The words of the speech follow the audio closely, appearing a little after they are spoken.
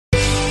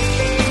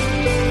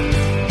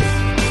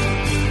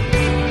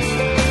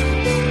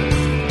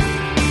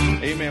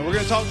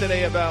talk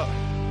today about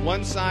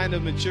one sign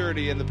of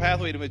maturity, and the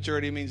pathway to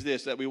maturity means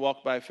this, that we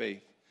walk by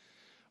faith.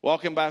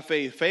 Walking by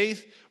faith.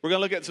 Faith, we're going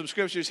to look at some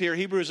scriptures here.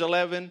 Hebrews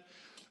 11,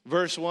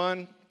 verse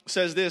 1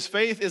 says this: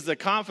 faith is the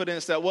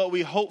confidence that what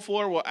we hope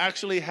for will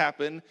actually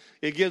happen.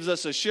 It gives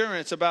us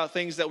assurance about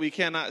things that we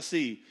cannot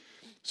see.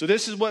 So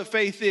this is what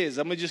faith is.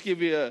 I'm going to just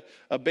give you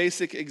a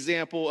basic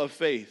example of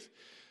faith.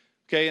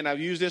 Okay, and I've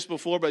used this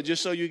before, but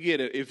just so you get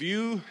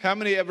it. How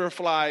many ever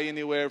fly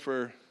anywhere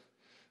for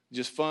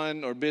just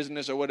fun or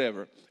business or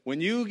whatever? When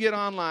you get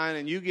online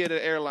and you get an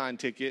airline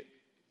ticket,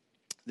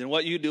 then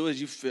what you do is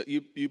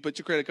you put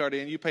your credit card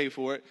in, you pay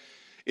for it.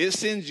 It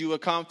sends you a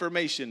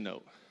confirmation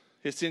note.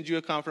 It sends you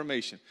a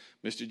confirmation.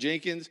 Mr.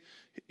 Jenkins,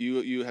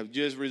 you have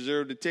just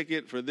reserved a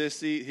ticket for this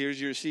seat. Here's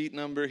your seat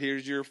number.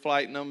 Here's your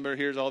flight number.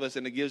 Here's all this,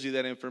 and it gives you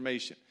that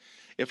information.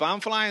 If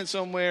I'm flying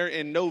somewhere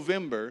in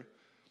November,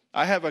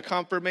 I have a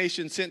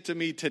confirmation sent to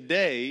me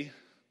today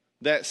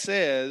that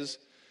says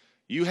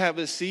you have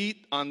a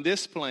seat on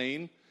this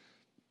plane,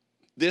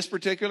 this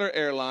particular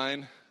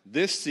airline,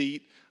 this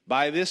seat,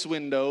 by this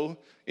window,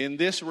 in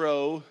this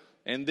row,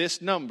 and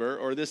this number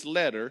or this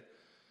letter.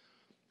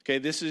 Okay,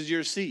 this is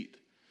your seat.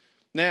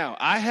 Now,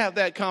 I have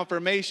that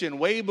confirmation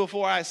way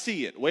before I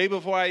see it, way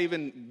before I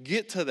even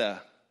get to the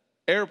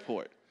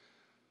airport.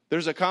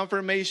 There's a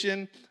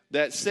confirmation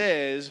that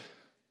says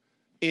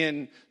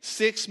in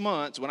 6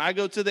 months, when I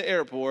go to the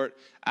airport,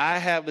 I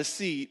have a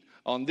seat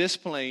on this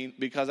plane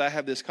because I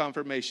have this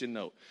confirmation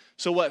note.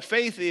 So what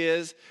faith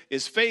is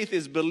faith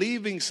is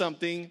believing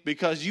something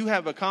because you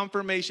have a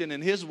confirmation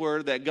in His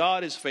Word that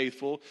God is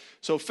faithful.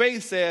 So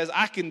faith says,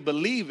 I can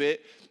believe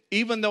it.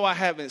 Even though I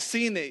haven't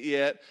seen it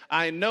yet,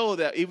 I know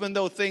that even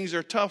though things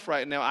are tough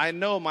right now, I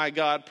know my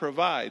God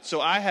provides. So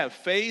I have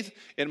faith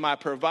in my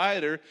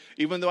provider.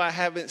 Even though I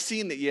haven't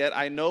seen it yet,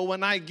 I know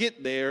when I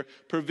get there,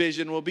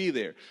 provision will be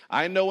there.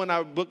 I know when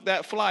I book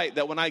that flight,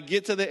 that when I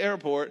get to the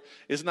airport,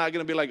 it's not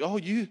going to be like, oh,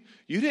 you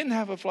didn't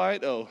have a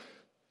flight? Oh,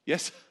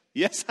 yes,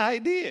 I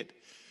did.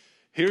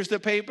 Here's the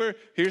paper.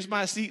 Here's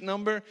my seat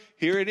number.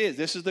 Here it is.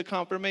 This is the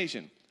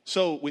confirmation.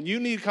 So when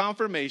you need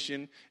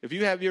confirmation, if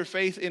you have your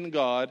faith in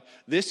God,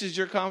 this is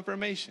your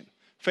confirmation.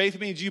 Faith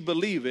means you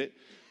believe it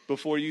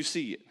before you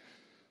see it,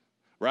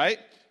 right?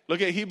 Look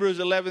at Hebrews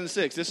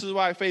 11:6. This is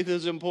why faith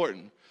is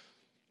important.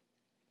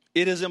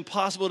 It is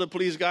impossible to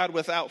please God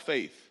without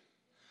faith.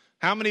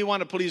 How many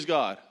want to please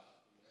God?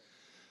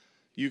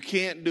 You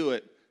can't do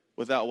it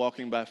without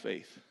walking by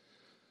faith.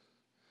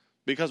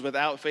 Because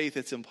without faith,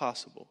 it's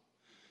impossible.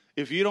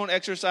 If you don't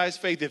exercise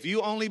faith, if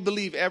you only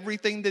believe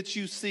everything that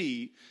you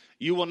see,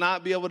 you will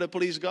not be able to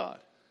please God.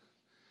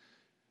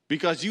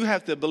 Because you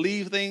have to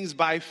believe things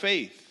by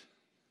faith.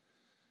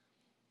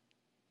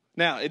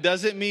 Now, it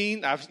doesn't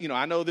mean,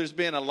 I know there's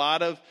been a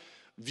lot of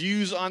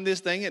views on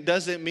this thing. It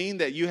doesn't mean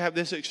that you have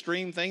this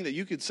extreme thing that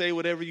you could say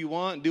whatever you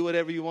want and do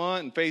whatever you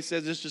want, and faith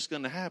says it's just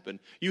going to happen.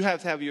 You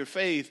have to have your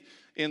faith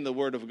in the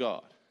Word of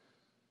God.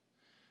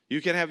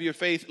 You can have your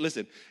faith,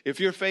 listen, if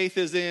your faith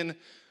is in,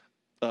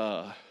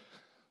 I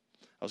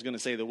was going to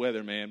say the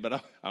weatherman, but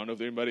I don't know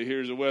if anybody here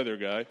is a weather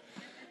guy.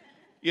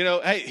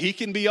 Hey, he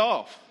can be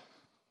off,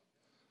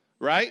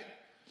 right?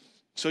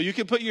 So you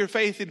can put your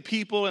faith in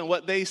people and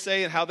what they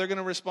say and how they're going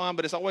to respond,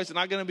 but it's always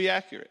not going to be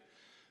accurate.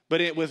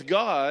 But with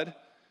God,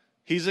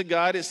 He's a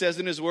God, it says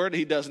in His Word,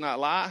 He does not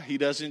lie, He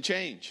doesn't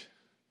change.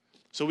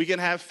 So we can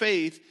have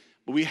faith,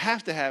 but we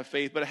have to have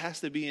faith, but it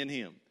has to be in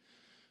Him.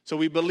 So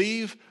we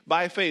believe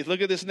by faith.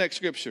 Look at this next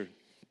scripture.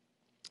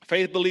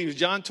 Faith believes,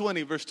 John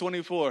 20, verse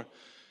 24.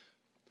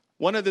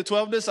 One of the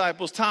 12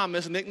 disciples,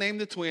 Thomas,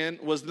 nicknamed the twin,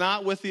 was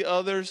not with the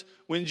others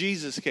when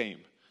Jesus came.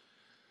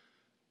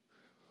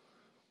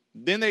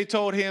 Then they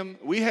told him,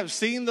 we have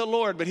seen the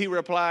Lord. But he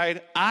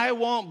replied, I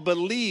won't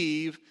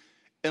believe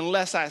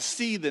unless I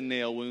see the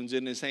nail wounds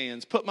in His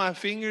hands, put my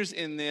fingers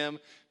in them,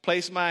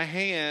 place my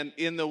hand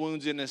in the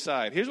wounds in His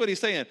side. Here's what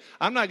he's saying.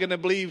 I'm not going to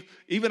believe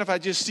even if I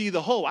just see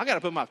the hole. I got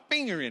to put my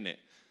finger in it.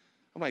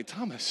 I'm like,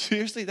 Thomas,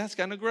 seriously? That's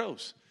kind of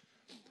gross.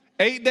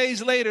 8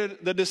 days later,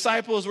 the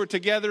disciples were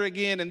together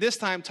again, and this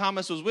time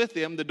Thomas was with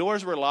them. The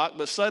doors were locked,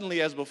 but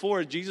suddenly, as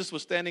before, Jesus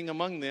was standing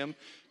among them.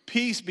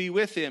 Peace be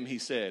with him, He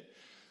said.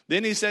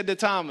 Then He said to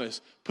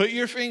Thomas, put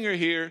your finger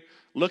here,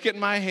 look at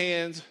my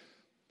hands,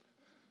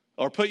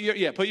 or put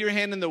your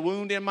hand in the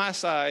wound in my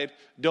side.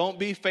 Don't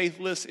be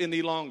faithless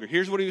any longer.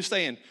 Here's what He was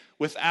saying.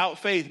 Without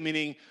faith,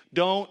 meaning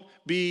don't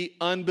be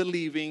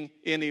unbelieving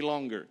any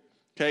longer.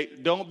 Okay,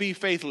 don't be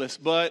faithless,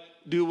 but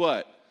do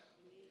what?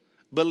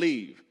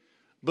 Believe.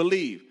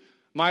 Believe.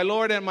 My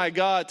Lord and my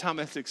God,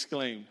 Thomas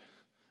exclaimed.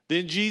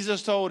 Then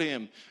Jesus told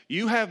him,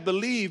 you have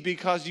believed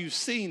because you've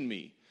seen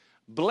me.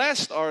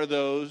 Blessed are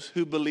those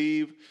who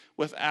believe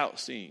without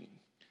seeing.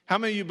 How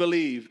many of you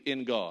believe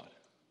in God?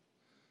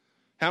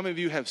 How many of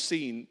you have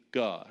seen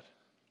God?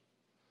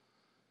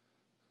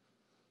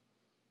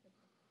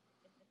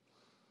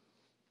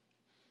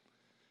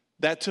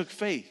 That took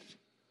faith.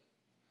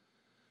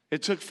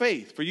 It took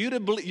faith. For you to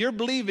believe, you're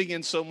believing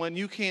in someone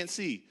you can't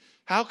see.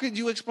 How could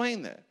you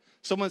explain that?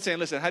 Someone's saying,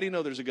 listen, how do you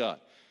know there's a God?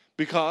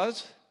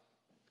 Because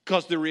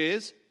there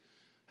is.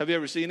 Have you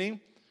ever seen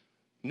Him?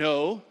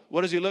 No.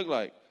 What does he look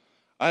like?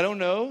 I don't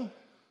know,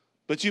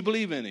 but you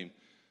believe in him.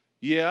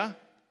 Yeah.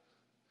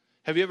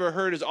 Have you ever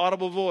heard his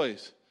audible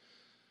voice?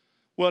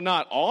 Well,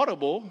 not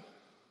audible,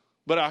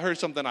 but I heard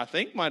something I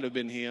think might have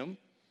been him.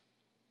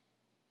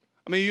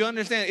 I mean, you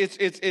understand,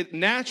 it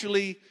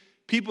naturally,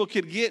 people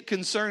could get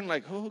concerned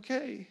like, oh,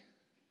 okay.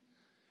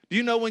 Do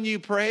you know when you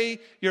pray,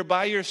 you're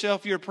by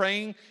yourself, you're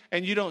praying,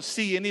 and you don't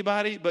see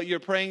anybody, but you're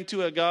praying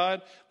to a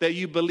God that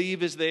you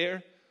believe is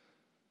there?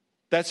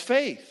 That's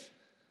faith.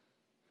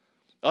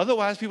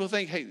 Otherwise, people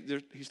think, hey,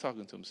 he's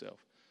talking to himself.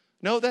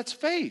 No, that's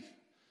faith.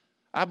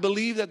 I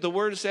believe that the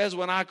word says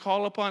when I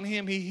call upon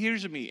him, he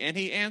hears me and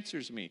he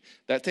answers me.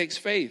 That takes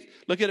faith.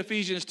 Look at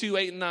Ephesians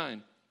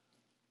 2:8-9.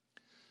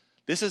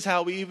 This is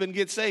how we even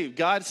get saved.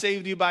 God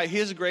saved you by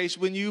his grace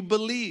when you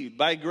believe,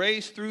 by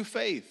grace through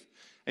faith.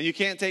 And you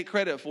can't take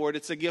credit for it.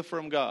 It's a gift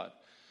from God.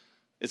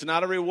 It's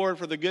not a reward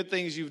for the good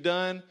things you've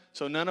done,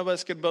 so none of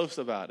us can boast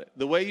about it.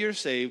 The way you're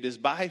saved is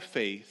by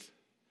faith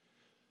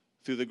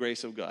through the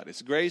grace of God.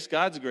 It's grace,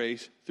 God's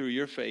grace, through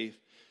your faith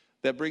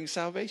that brings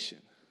salvation.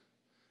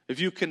 If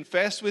you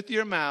confess with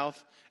your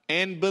mouth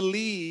and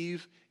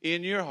believe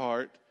in your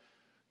heart,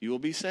 you will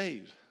be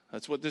saved.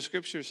 That's what the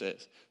scripture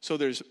says. So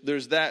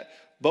there's that,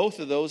 both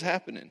of those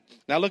happening.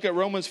 Now look at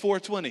Romans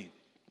 4:20.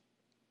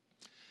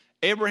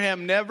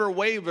 Abraham never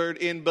wavered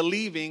in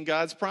believing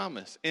God's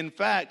promise. In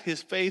fact,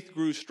 his faith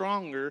grew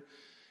stronger,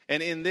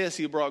 and in this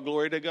he brought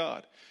glory to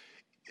God.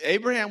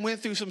 Abraham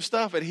went through some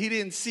stuff, and he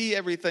didn't see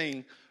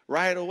everything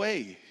right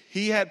away.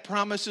 He had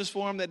promises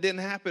for him that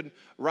didn't happen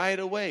right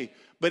away.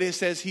 But it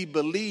says he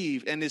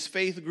believed, and his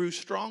faith grew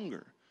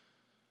stronger.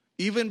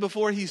 Even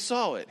before he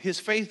saw it, his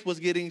faith was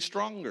getting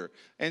stronger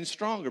and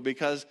stronger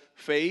because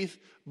faith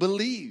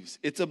believes.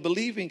 It's a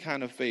believing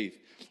kind of faith.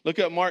 Look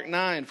at Mark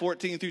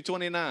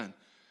 9:14-29.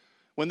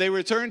 When they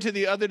returned to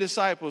the other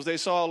disciples, they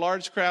saw a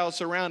large crowd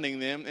surrounding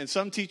them, and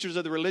some teachers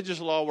of the religious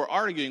law were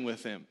arguing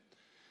with them.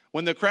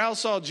 When the crowd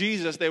saw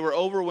Jesus, they were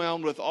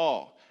overwhelmed with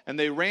awe, and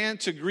they ran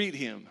to greet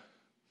him.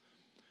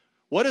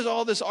 What is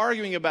all this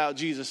arguing about?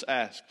 Jesus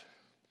asked.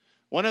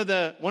 One of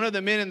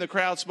the men in the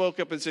crowd spoke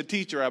up and said,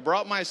 "Teacher, I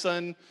brought my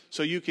son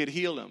so you could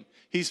heal him.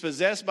 He's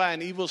possessed by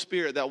an evil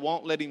spirit that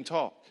won't let him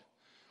talk.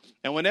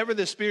 And whenever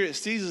the spirit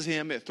seizes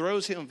him, it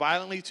throws him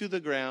violently to the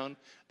ground.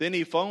 Then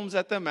he foams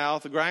at the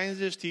mouth, grinds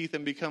his teeth,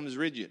 and becomes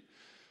rigid.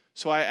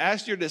 So I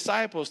asked your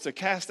disciples to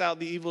cast out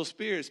the evil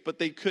spirits, but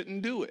they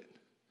couldn't do it."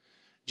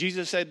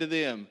 Jesus said to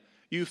them,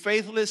 "You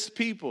faithless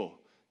people."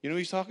 You know who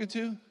he's talking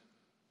to?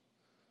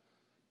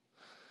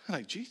 I'm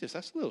like, Jesus,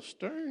 that's a little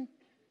stern.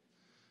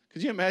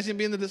 Could you imagine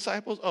being the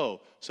disciples?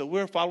 Oh, so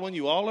we're following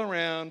you all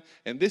around,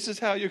 and this is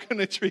how you're going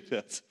to treat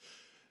us.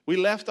 We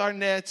left our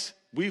nets,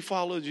 we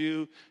followed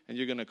you, and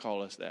you're going to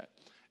call us that.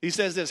 He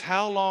says this,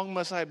 "How long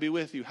must I be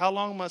with you? How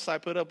long must I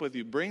put up with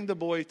you? Bring the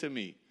boy to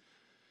me."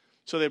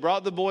 So they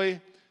brought the boy,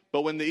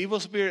 but when the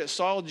evil spirit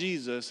saw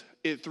Jesus,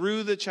 it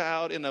threw the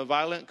child in a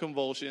violent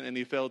convulsion, and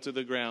he fell to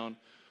the ground,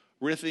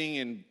 writhing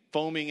and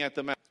foaming at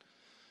the mouth.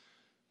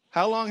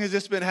 "How long has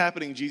this been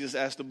happening?" Jesus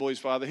asked the boy's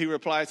father. He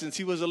replied, "Since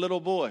he was a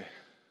little boy.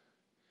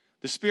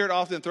 The spirit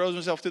often throws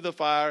himself to the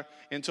fire,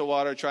 into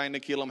water, trying to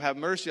kill him. Have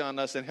mercy on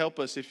us and help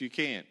us if you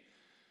can."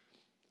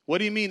 What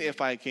do you mean,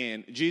 if I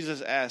can?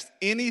 Jesus asked.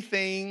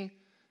 Anything,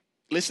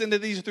 listen to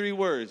these 3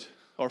 words,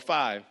 or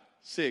 5,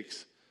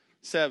 6,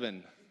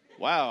 7.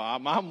 Wow,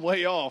 I'm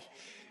way off.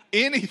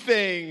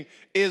 Anything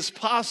is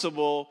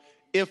possible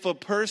if a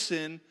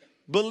person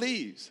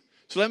believes.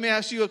 So let me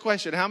ask you a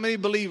question. How many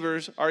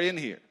believers are in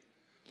here?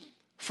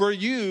 For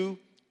you,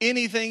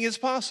 anything is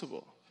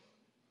possible.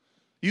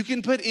 You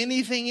can put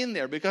anything in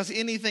there because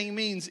anything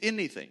means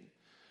anything.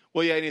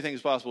 Well, yeah, anything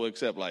is possible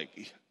except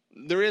like.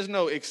 There is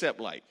no except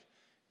like.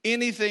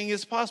 Anything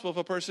is possible if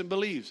a person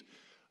believes.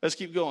 Let's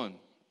keep going.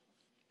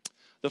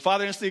 The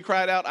father instantly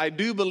cried out, "I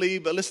do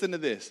believe," but listen to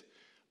this.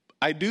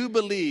 "I do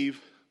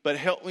believe, but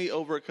help me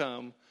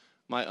overcome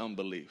my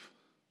unbelief."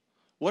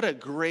 What a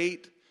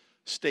great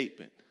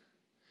statement.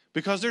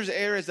 Because there's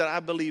areas that I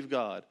believe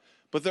God,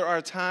 but there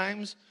are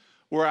times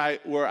where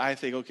I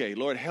think, okay,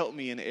 Lord, help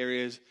me in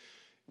areas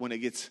when it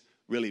gets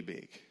really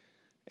big.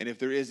 And if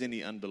there is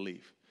any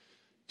unbelief,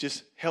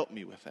 just help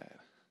me with that.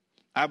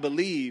 I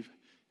believe,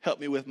 help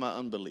me with my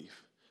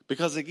unbelief.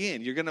 Because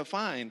again, you're going to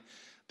find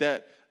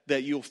that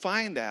you'll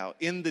find out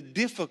in the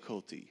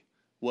difficulty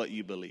what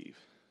you believe.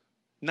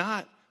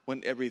 Not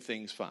when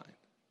everything's fine.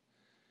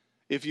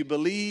 If you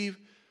believe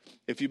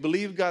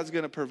God's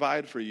going to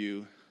provide for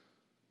you,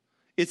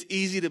 it's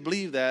easy to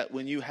believe that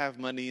when you have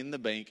money in the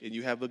bank and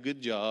you have a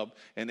good job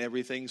and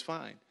everything's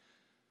fine.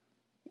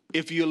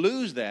 If you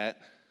lose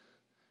that,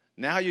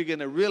 now you're going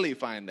to really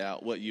find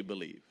out what you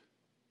believe.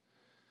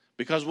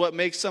 Because what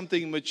makes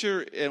something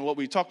mature, and what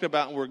we talked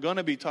about and we're going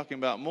to be talking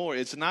about more,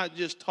 it's not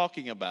just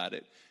talking about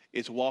it,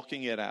 it's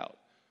walking it out.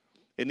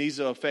 It needs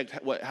to affect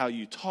how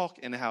you talk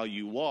and how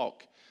you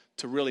walk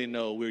to really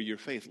know where your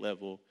faith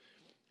level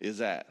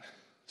is at.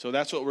 So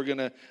that's what we're going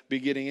to be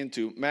getting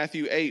into.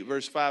 Matthew 8,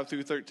 verse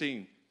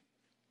 5-13.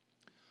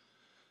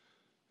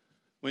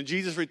 When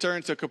Jesus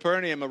returned to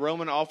Capernaum, a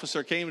Roman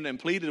officer came and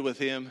pleaded with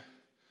him,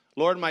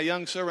 Lord, my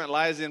young servant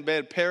lies in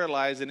bed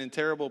paralyzed and in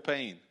terrible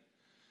pain.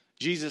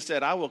 Jesus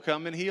said, I will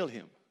come and heal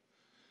him.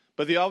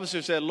 But the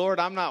officer said, Lord,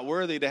 I'm not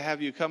worthy to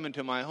have you come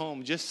into my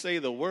home. Just say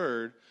the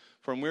word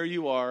from where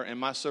you are, and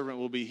my servant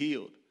will be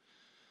healed.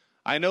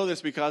 I know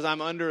this because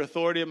I'm under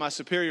authority of my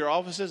superior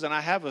officers, and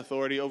I have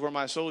authority over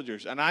my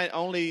soldiers. And I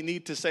only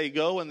need to say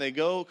go, and they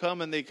go,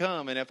 come, and they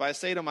come. And if I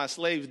say to my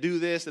slaves, do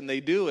this, and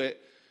they do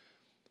it.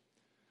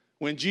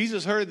 When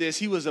Jesus heard this,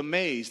 he was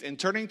amazed. And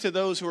turning to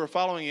those who were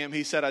following him,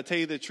 he said, I tell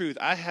you the truth,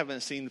 I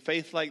haven't seen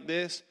faith like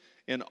this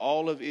in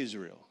all of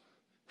Israel.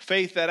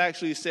 Faith that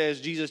actually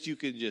says, Jesus, you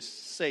can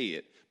just say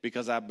it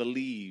because I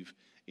believe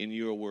in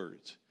your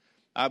words.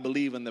 I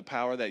believe in the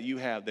power that you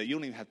have, that you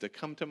don't even have to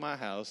come to my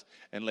house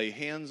and lay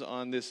hands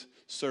on this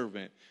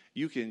servant.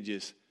 You can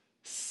just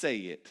say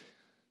it,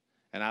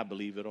 and I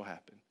believe it'll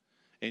happen.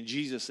 And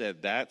Jesus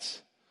said, I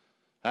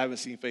haven't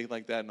seen faith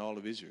like that in all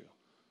of Israel.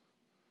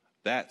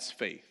 That's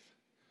faith.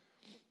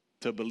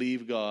 To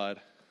believe God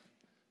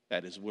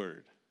at his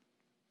word.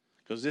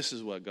 Because this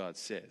is what God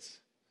says.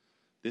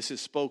 This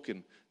is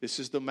spoken. This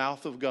is the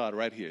mouth of God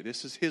right here.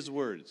 This is his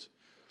words.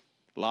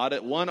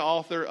 One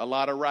author, a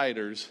lot of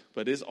writers,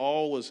 but this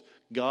all was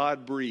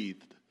God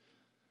breathed.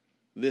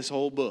 This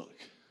whole book.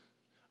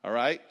 All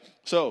right?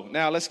 So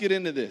now let's get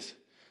into this.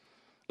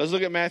 Let's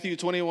look at Matthew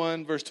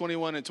 21, verse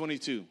 21 and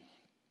 22. And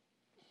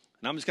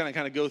I'm just going to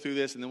kind of go through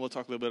this and then we'll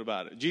talk a little bit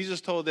about it. Jesus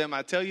told them,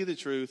 I tell you the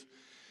truth.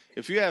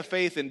 If you have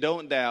faith and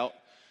don't doubt,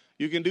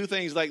 you can do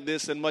things like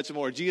this and much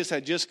more. Jesus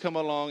had just come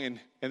along and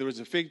there was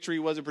a fig tree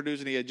wasn't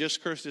producing. He had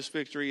just cursed this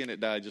fig tree and it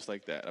died just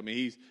like that. I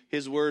mean,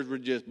 his words were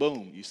just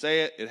boom. You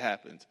say it, it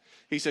happens.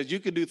 He says you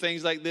can do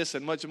things like this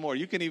and much more.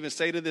 You can even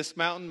say to this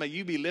mountain, may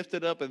you be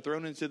lifted up and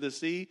thrown into the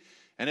sea,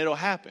 and it'll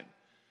happen.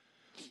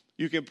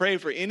 You can pray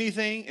for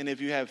anything, and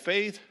if you have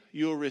faith,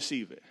 you'll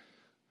receive it.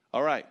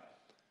 All right.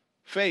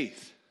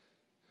 Faith.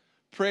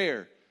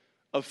 Prayer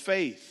of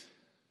faith.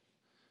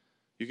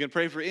 You can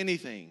pray for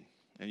anything,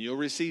 and you'll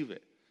receive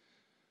it.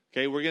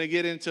 Okay, we're going to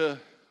get into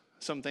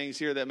some things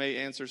here that may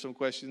answer some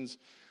questions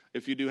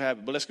if you do have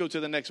it. But let's go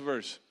to the next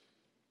verse.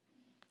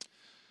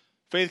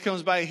 Faith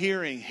comes by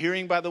hearing,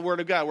 hearing by the word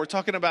of God. We're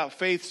talking about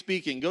faith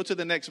speaking. Go to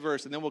the next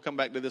verse, and then we'll come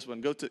back to this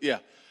one.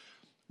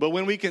 But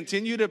when we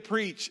continue to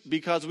preach,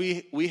 because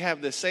we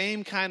have the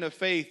same kind of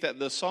faith that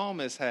the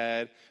psalmist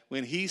had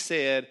when he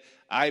said,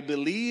 I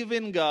believe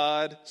in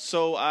God,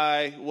 so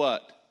I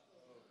what?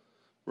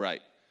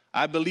 Right.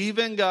 I believe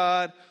in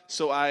God,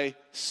 so I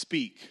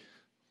speak.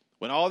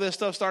 When all this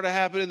stuff started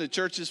happening, the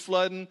church is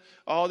flooding,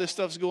 all this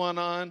stuff's going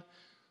on.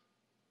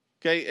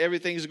 Okay,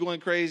 everything's going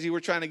crazy. We're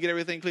trying to get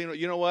everything clean.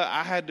 You know what?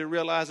 I had to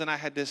realize and I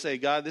had to say,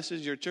 God, this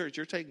is your church.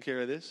 You're taking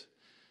care of this.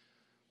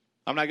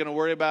 I'm not going to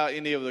worry about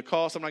any of the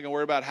costs. I'm not going to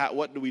worry about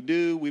what do we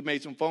do. We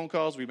made some phone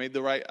calls.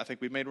 I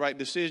think we made right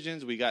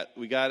decisions. We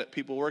got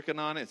people working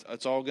on it.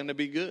 It's all going to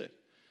be good.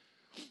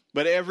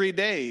 But every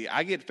day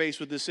I get faced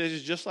with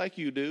decisions just like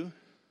you do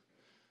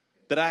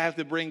that I have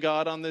to bring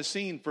God on the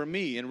scene for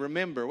me and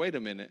remember, wait a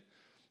minute,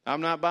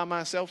 I'm not by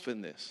myself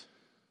in this.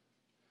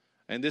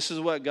 And this is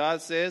what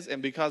God says,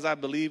 and because I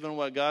believe in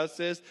what God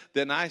says,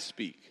 then I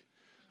speak.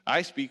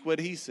 I speak what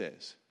he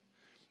says.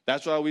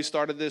 That's why we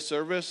started this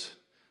service.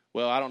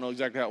 Well, I don't know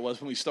exactly how it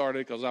was when we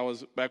started because I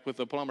was back with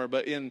the plumber.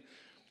 But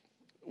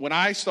when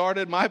I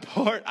started my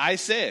part, I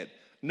said,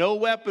 no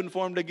weapon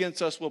formed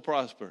against us will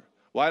prosper.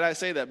 Why did I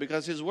say that?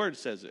 Because his word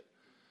says it.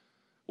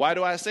 Why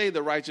do I say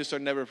the righteous are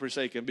never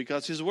forsaken?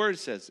 Because his word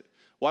says it.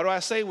 Why do I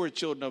say we're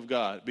children of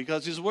God?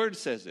 Because his word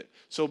says it.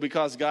 So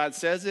because God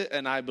says it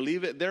and I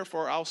believe it,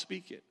 therefore I'll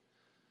speak it.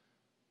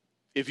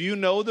 If you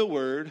know the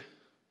word,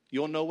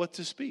 you'll know what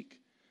to speak.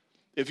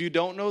 If you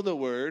don't know the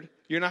word,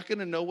 you're not going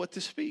to know what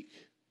to speak.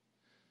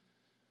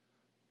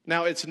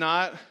 Now, it's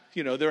not,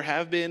 there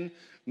have been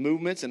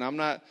movements, and I'm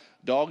not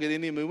dogging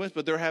any movements,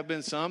 but there have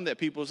been some that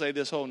people say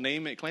this whole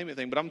name it, claim it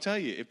thing. But I'm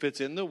telling you, if it's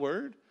in the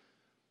word,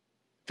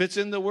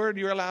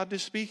 you're allowed to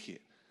speak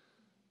it.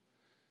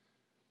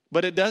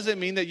 But it doesn't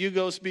mean that you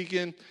go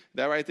speaking,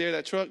 that right there,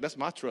 that truck, that's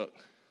my truck.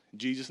 In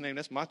Jesus' name,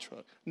 that's my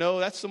truck. No,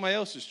 that's somebody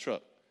else's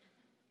truck.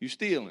 You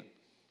stealing.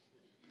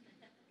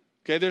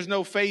 Okay, there's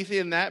no faith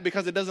in that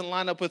because it doesn't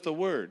line up with the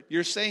word.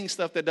 You're saying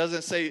stuff that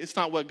doesn't say, it's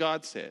not what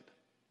God said.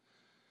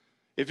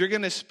 If you're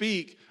going to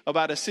speak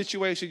about a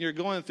situation you're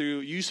going through,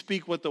 you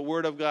speak what the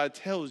word of God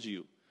tells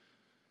you.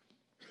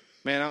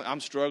 Man,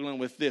 I'm struggling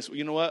with this.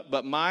 You know what?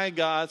 But my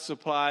God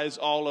supplies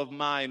all of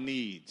my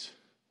needs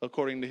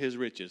according to his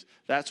riches.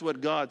 That's what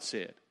God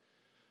said.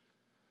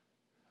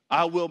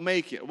 I will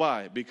make it.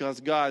 Why? Because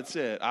God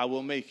said, I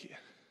will make it.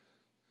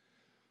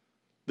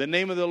 The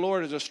name of the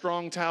Lord is a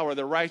strong tower.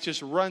 The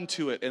righteous run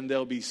to it and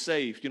they'll be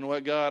safe. You know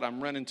what, God?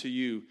 I'm running to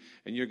you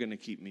and you're going to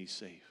keep me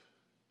safe.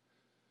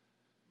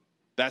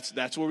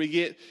 That's where we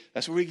get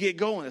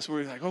going. That's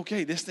where we're like,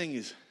 okay, this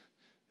is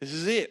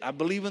it. I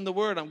believe in the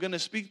word. I'm going to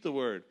speak the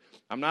word.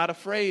 I'm not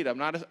afraid. I'm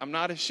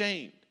not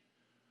ashamed.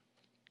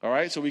 All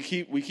right, so we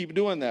keep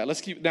doing that.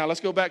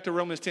 Let's go back to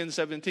Romans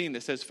 10:17.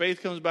 It says,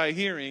 faith comes by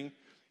hearing,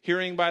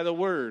 Hearing by the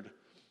word.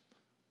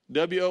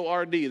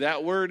 W-O-R-D.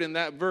 That word in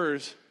that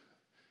verse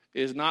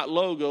is not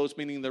logos,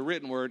 meaning the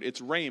written word.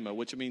 It's rhema,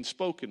 which means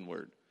spoken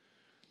word.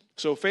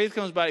 So faith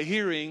comes by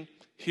hearing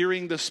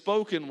the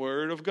spoken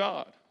word of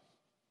God.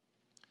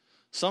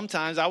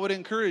 Sometimes I would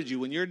encourage you,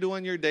 when you're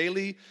doing your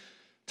daily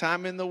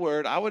time in the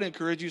word, I would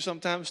encourage you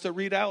sometimes to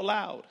read out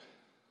loud.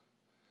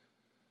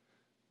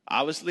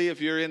 Obviously, if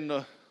you're in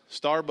the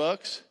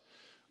Starbucks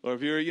or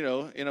if you're,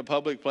 in a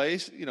public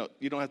place, you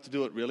don't have to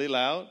do it really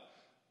loud.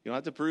 You don't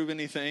have to prove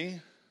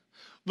anything.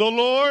 The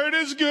Lord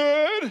is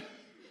good.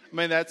 I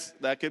mean,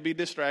 that could be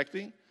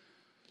distracting.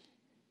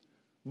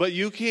 But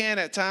you can,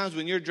 at times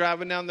when you're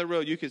driving down the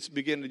road, you can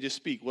begin to just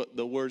speak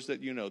the words that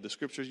you know, the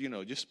scriptures you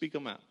know. Just speak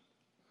them out.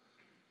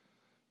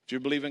 If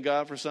you're believing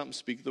God for something,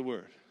 speak the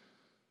word.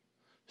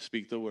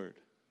 Speak the word.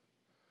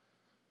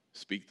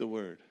 Speak the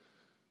word.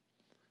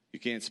 You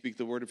can't speak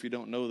the word if you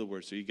don't know the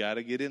word. So you got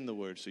to get in the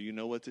word so you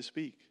know what to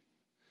speak.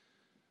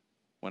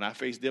 When I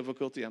face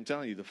difficulty, I'm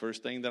telling you, the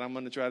first thing that I'm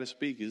going to try to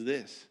speak is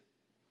this.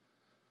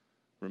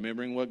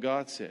 Remembering what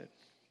God said.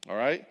 All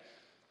right?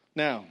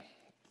 Now,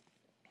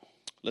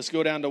 let's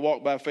go down to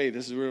walk by faith.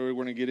 This is where we're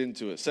going to get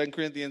into it. 2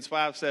 Corinthians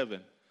 5:7.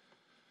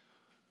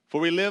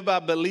 For we live by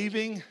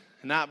believing,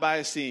 not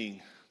by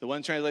seeing. The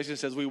one translation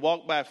says we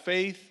walk by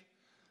faith,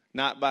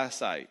 not by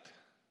sight.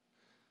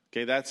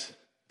 Okay, that's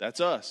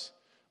us,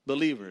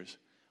 believers.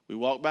 We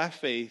walk by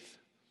faith,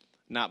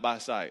 not by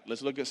sight.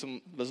 Let's look at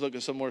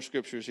some more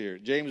scriptures here.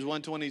 James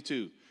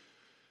 1:22.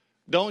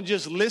 Don't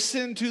just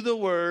listen to the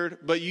word,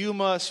 but you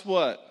must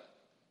what?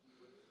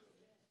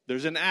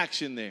 There's an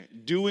action there.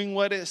 Doing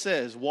what it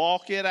says.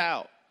 Walk it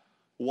out.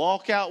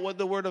 Walk out what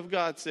the word of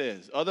God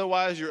says.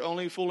 Otherwise, you're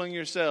only fooling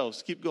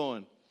yourselves. Keep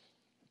going.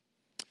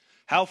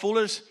 How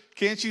foolish,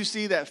 can't you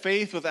see that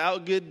faith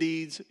without good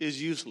deeds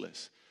is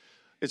useless?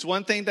 It's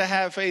one thing to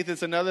have faith.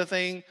 It's another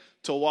thing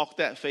to walk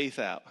that faith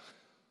out.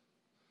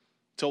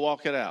 To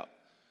walk it out.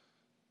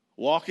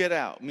 Walk it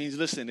out means,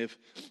 listen,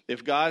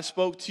 if God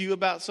spoke to you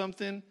about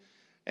something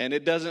and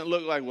it doesn't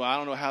look like, well, I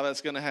don't know how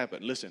that's going to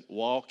happen. Listen,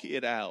 walk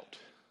it out.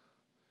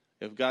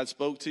 If God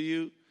spoke to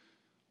you,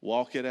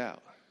 walk it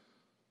out.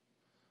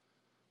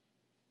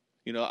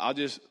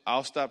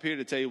 I'll stop here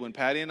to tell you, when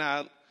Patty and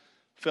I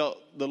felt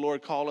the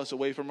Lord call us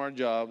away from our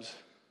jobs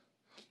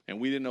and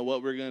we didn't know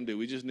what we were going to do.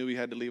 We just knew we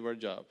had to leave our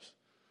jobs.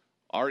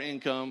 Our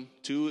income,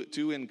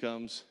 two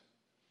incomes,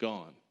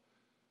 gone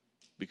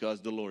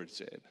because the Lord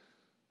said.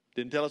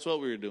 Didn't tell us what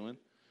we were doing.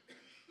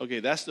 Okay,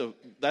 that's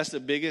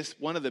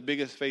one of the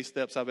biggest faith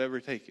steps I've ever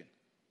taken.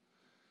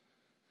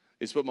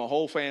 It's put my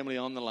whole family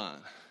on the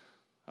line.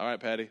 All right,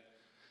 Patty,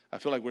 I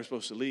feel like we're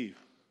supposed to leave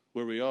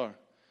where we are.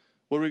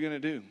 What are we going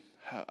to do?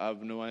 I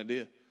have no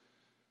idea.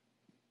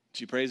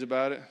 She prays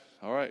about it.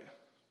 All right,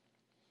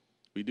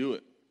 we do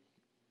it.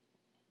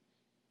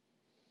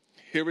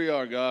 Here we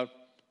are, God.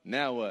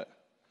 Now what?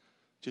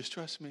 Just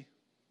trust me.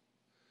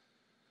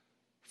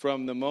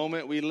 From the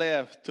moment we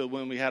left to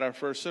when we had our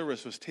first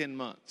service was 10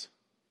 months.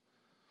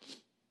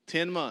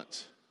 10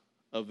 months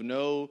of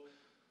no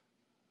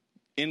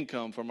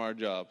income from our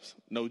jobs.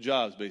 No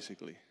jobs,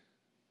 basically.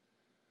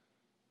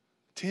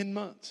 10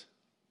 months.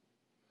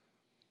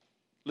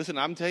 Listen,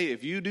 I'm telling you,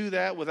 if you do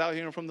that without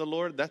hearing from the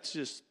Lord, that's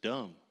just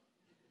dumb.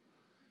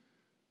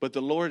 But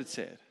the Lord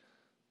said,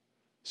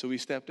 so we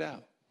stepped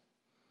out.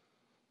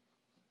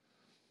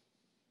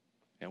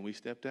 And we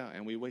stepped out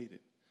and we waited.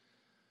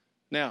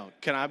 Now,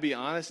 can I be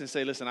honest and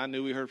say, listen, I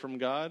knew we heard from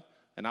God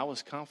and I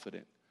was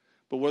confident.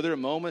 But were there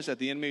moments that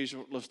the enemy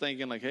was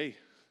thinking like, hey,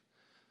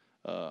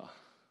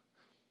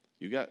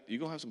 you're going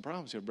to have some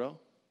problems here, bro.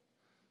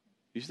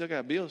 You still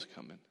got bills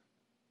coming.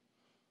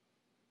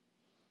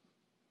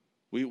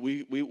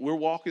 We're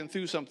walking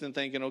through something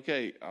thinking,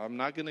 okay, I'm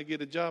not going to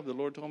get a job. The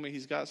Lord told me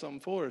he's got something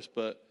for us,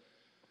 but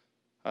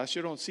I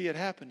sure don't see it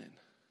happening.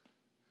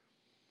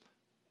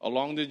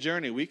 Along the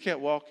journey, we kept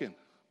walking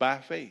by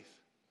faith.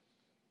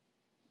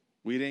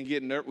 We didn't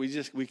get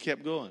nervous. We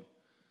kept going.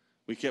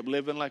 We kept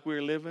living like we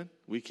were living.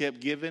 We kept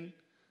giving.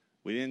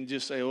 We didn't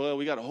just say, well,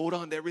 we got to hold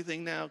on to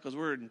everything now because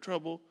we're in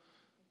trouble.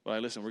 Well,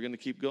 listen, we're going to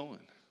keep going.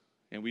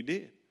 And we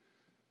did.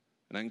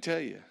 And I can tell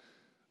you,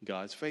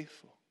 God's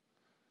faithful.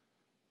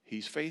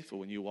 He's faithful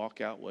when you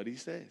walk out what he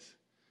says.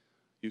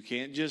 You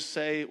can't just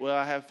say, well,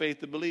 I have faith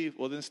to believe.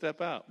 Well, then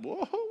step out. Whoa,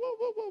 whoa,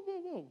 whoa, whoa, whoa,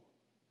 whoa.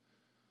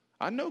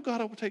 I know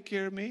God will take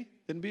care of me.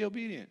 Then be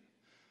obedient.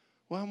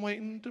 Well, I'm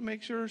waiting to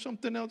make sure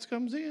something else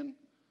comes in.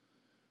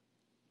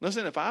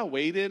 Listen, if I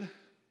waited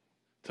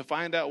to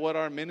find out what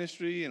our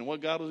ministry and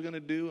what God was going to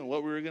do and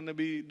what we were going to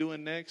be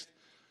doing next,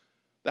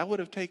 that would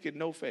have taken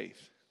no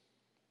faith.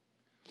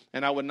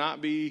 And I would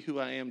not be who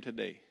I am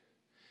today.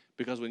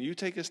 Because when you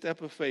take a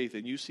step of faith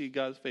and you see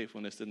God's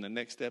faithfulness, then the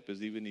next step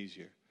is even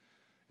easier.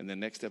 And the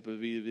next step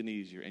is even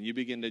easier. And you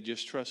begin to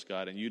just trust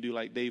God. And you do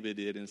like David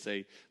did and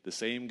say, the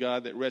same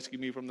God that rescued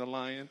me from the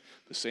lion,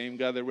 the same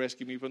God that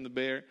rescued me from the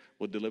bear,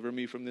 will deliver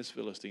me from this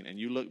Philistine. And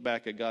you look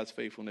back at God's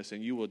faithfulness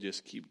and you will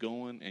just keep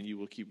going and you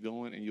will keep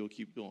going and you'll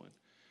keep going.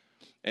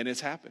 And it's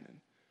happening.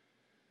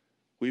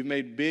 We've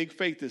made big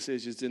faith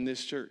decisions in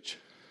this church.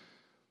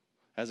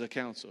 as a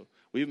council.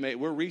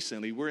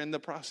 We're in the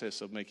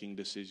process of making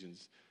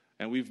decisions.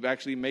 And we've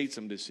actually made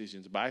some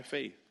decisions by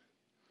faith.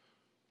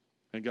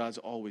 And God's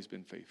always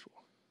been faithful.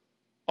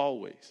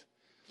 Always.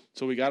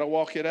 So we got to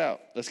walk it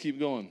out. Let's keep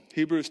going.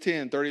 Hebrews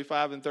 10,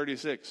 35 and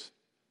 36.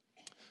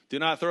 Do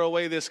not throw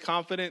away this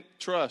confident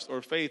trust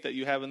or faith that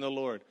you have in the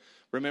Lord.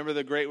 Remember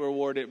the great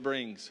reward it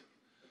brings.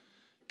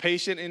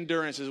 Patient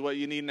endurance is what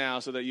you need now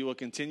so that you will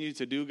continue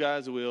to do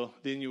God's will.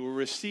 Then you will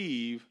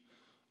receive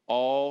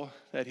all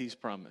that he's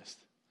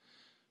promised.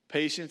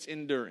 Patience,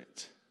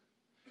 endurance.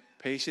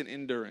 Patient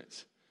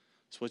endurance.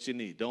 That's what you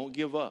need. Don't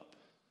give up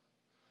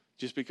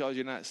just because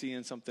you're not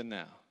seeing something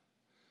now.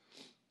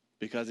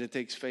 Because it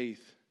takes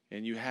faith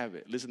and you have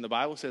it. Listen, the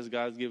Bible says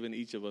God's given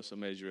each of us a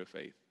measure of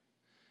faith.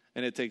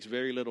 And it takes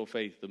very little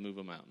faith to move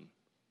a mountain.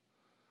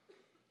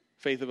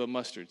 Faith of a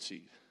mustard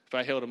seed. If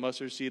I held a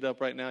mustard seed up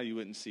right now, you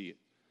wouldn't see it.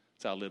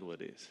 That's how little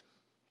it is.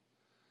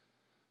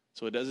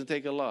 So it doesn't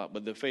take a lot,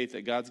 but the faith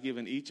that God's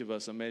given each of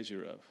us a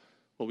measure of.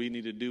 What we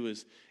need to do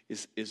is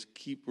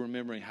keep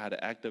remembering how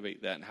to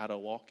activate that and how to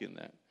walk in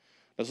that.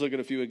 Let's look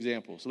at a few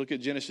examples. Look at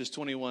Genesis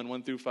 21,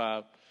 1 through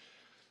 5.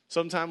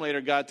 Sometime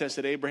later, God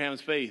tested Abraham's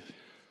faith.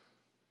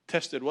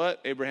 Tested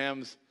what?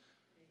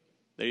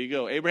 There you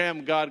go.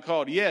 Abraham, God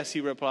called. Yes,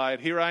 he replied,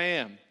 here I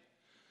am.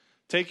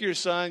 Take your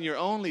son, your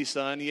only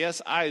son,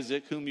 yes,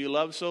 Isaac, whom you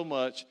love so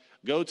much.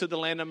 Go to the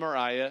land of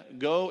Moriah.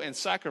 Go and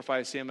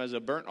sacrifice him as a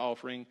burnt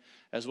offering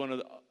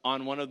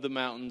on one of the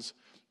mountains,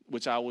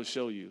 which I will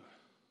show you.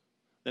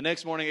 The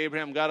next morning,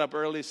 Abraham got up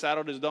early,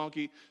 saddled his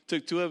donkey,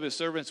 took 2 of his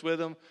servants with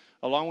him,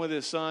 along with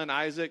his son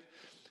Isaac,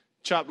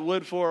 chopped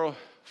wood for a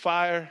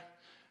fire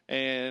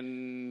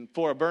and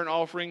for a burnt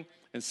offering,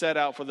 and set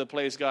out for the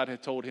place God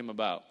had told him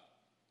about.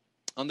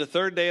 On the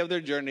 3rd day of their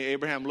journey,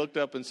 Abraham looked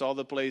up and saw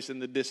the place in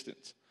the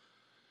distance.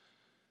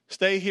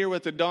 Stay here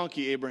with the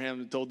donkey,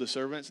 Abraham told the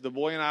servants. The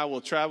boy and I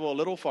will travel a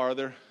little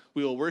farther.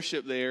 We will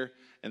worship there,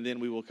 and then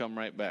we will come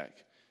right back.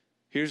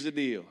 Here's the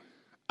deal.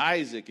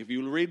 Isaac, if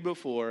you read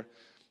before,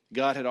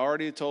 God had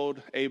already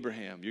told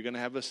Abraham, you're going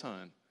to have a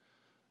son.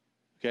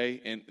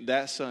 Okay? And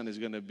that son is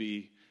going to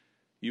be,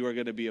 you are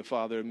going to be a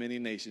father of many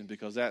nations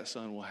because that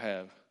son will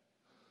have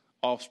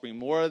offspring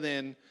more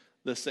than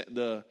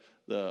the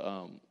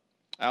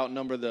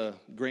outnumber the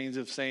grains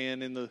of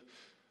sand in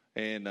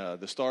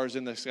the stars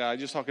in the sky.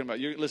 Just talking about,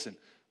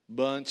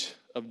 bunch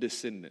of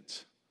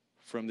descendants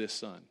from this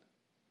son.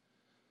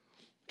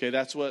 Okay,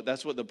 that's what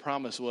the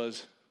promise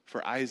was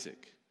for Isaac.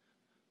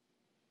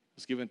 It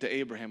was given to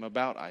Abraham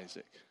about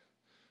Isaac.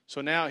 So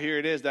now here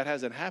it is, that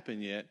hasn't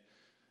happened yet.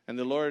 And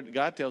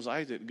God tells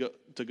Isaac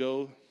to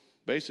go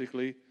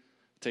basically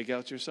take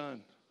out your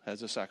son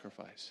as a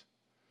sacrifice.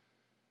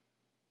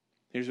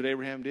 Here's what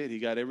Abraham did. He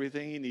got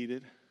everything he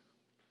needed.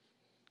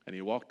 And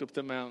he walked up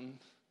the mountain.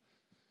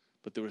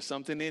 But there was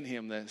something in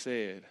him that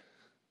said,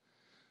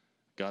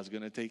 God's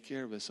going to take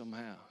care of it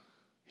somehow.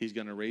 He's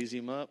going to raise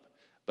him up.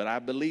 But I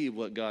believe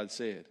what God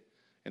said.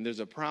 And there's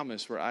a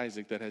promise for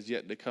Isaac that has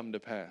yet to come to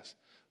pass.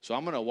 So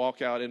I'm going to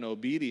walk out in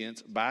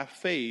obedience by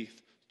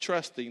faith,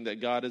 trusting that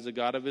God is a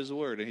God of his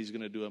word and he's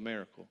going to do a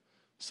miracle.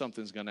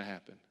 Something's going to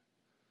happen.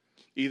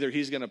 Either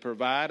he's going to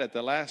provide at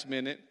the last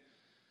minute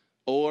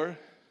or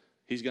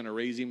he's going to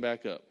raise him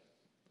back up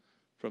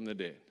from the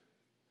dead.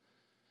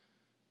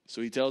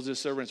 So he tells his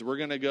servants, we're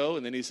going to go.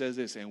 And then he says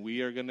this, and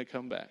we are going to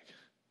come back.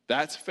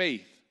 That's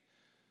faith.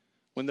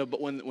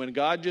 When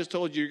God just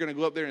told you you're going to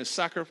go up there and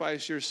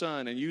sacrifice your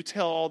son, and you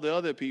tell all the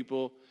other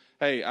people,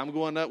 hey, I'm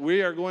going up,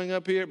 we are going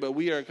up here, but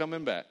we are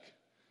coming back.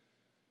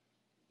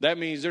 That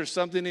means there's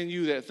something in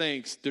you that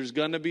thinks there's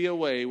going to be a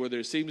way where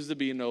there seems to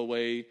be no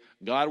way.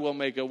 God will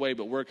make a way,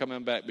 but we're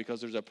coming back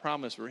because there's a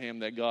promise for him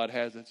that God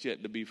has that's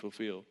yet to be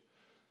fulfilled.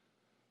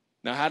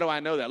 Now, how do I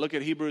know that? Look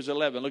at Hebrews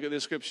 11. Look at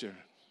this scripture.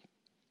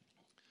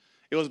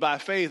 It was by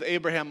faith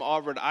Abraham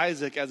offered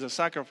Isaac as a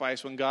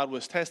sacrifice when God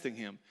was testing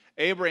him.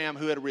 Abraham,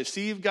 who had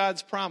received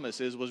God's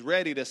promises, was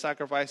ready to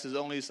sacrifice his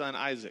only son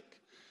Isaac.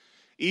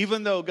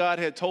 Even though God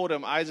had told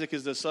him, Isaac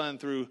is the son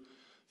through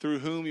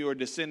whom your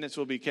descendants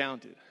will be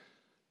counted.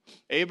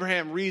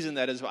 Abraham reasoned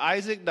that as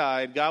Isaac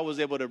died, God was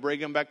able to bring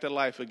him back to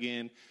life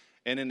again.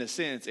 And in a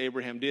sense,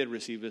 Abraham did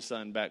receive his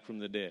son back from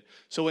the dead.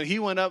 So when he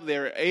went up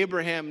there,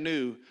 Abraham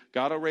knew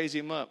God will raise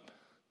him up.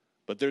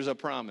 But there's a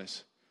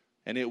promise,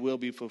 and it will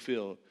be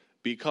fulfilled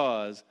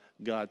because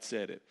God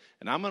said it.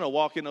 And I'm going to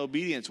walk in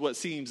obedience, what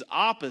seems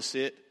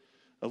opposite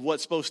of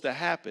what's supposed to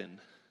happen.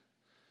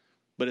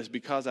 But it's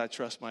because I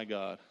trust my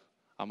God,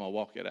 I'm going to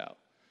walk it out.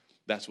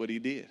 That's what he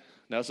did.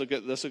 Now let's look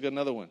at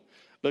another one.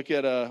 Look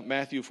at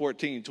Matthew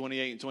 14,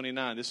 28 and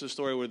 29. This is a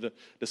story where the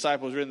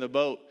disciples were in the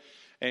boat,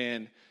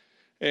 and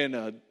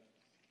the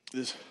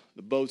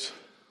boat's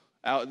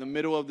out in the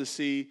middle of the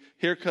sea.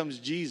 Here comes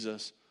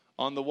Jesus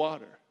on the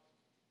water.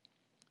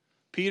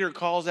 Peter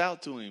calls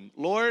out to him,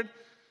 Lord,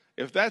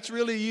 if that's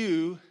really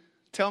you,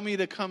 tell me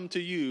to come to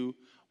you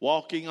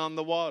walking on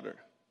the water.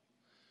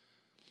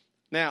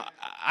 Now,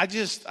 I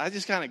just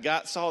kind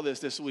of saw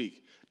this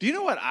week. Do you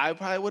know what I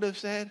probably would have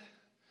said?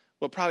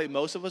 What probably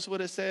most of us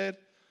would have said?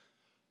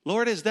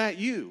 Lord, is that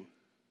you?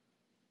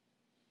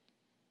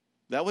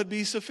 That would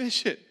be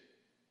sufficient.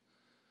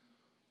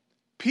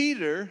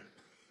 Peter,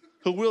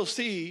 who we'll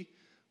see,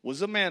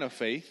 was a man of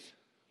faith.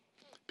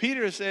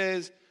 Peter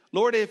says,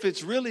 Lord, if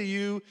it's really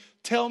you,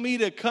 tell me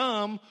to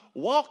come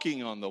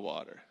walking on the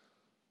water.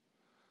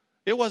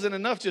 It wasn't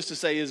enough just to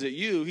say, is it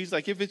you? He's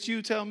like, if it's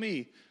you, tell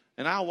me,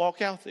 and I'll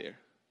walk out there.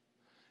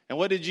 And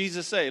what did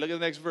Jesus say? Look at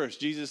the next verse.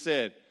 Jesus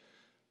said,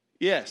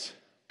 yes,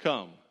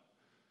 come.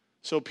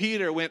 So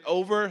Peter went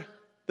over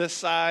the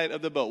side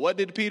of the boat. What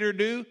did Peter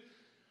do?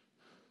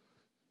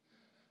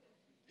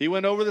 He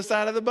went over the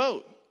side of the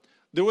boat.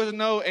 There was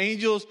no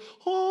angels,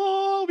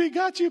 oh, we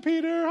got you,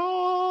 Peter,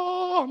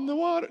 oh, on the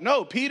water.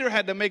 No, Peter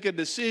had to make a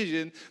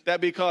decision that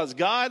because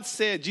God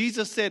said,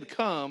 Jesus said,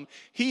 come,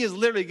 he is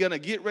literally going to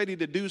get ready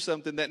to do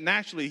something that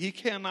naturally he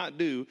cannot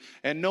do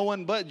and no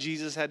one but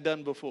Jesus had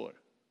done before.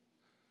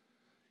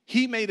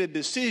 He made a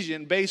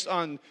decision based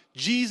on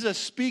Jesus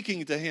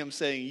speaking to him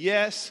saying,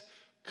 yes,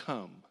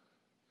 come.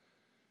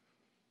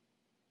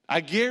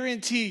 I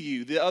guarantee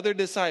you the other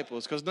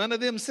disciples, because none of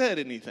them said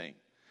anything,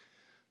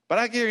 but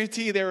I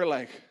guarantee you they were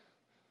like,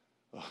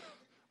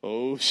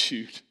 oh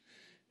shoot.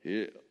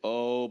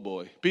 Oh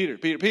boy.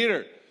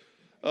 Peter.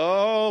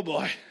 Oh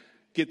boy.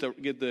 Get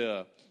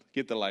the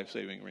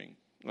life-saving ring.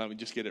 Let me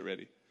just get it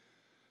ready.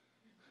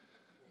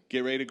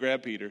 Get ready to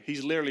grab Peter.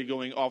 He's literally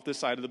going off the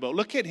side of the boat.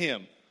 Look at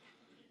him.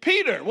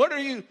 Peter, what are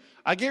you?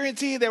 I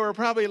guarantee they were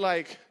probably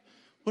like,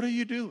 what are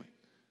you doing?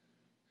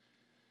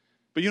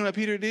 But you know what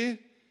Peter did?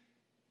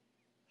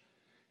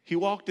 He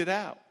walked it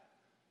out.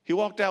 He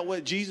walked out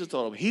what Jesus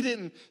told him. He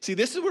didn't. See,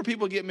 this is where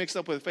people get mixed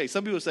up with faith.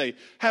 Some people say,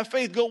 have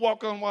faith, go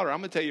walk on water. I'm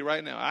going to tell you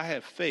right now, I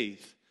have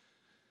faith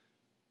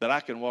that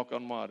I can walk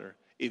on water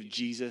if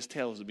Jesus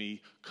tells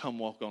me, come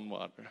walk on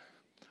water.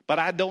 But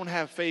I don't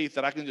have faith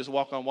that I can just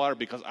walk on water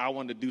because I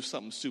want to do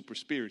something super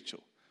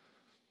spiritual.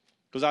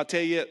 Because I'll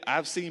tell you,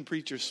 I've seen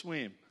preachers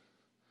swim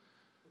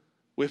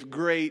with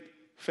great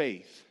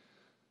faith.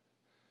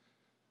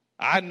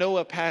 I know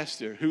a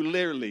pastor who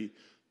literally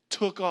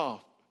took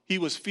off. He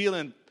was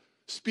feeling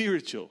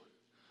spiritual.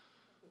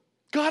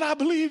 God, I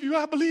believe you.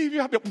 I believe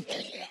you.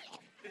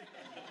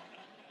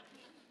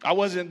 I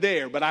wasn't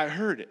there, but I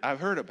heard it. I've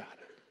heard about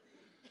it.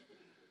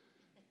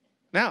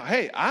 Now,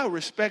 hey, I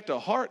respect a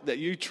heart that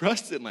you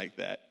trust in like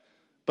that.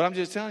 But I'm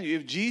just telling you,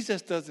 if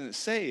Jesus doesn't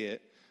say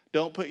it,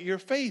 don't put your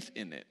faith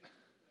in it.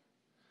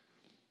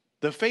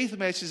 The faith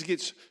message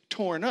gets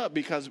torn up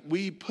because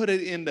we put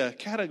it in the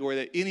category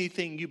that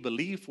anything you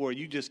believe for,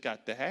 you just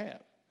got to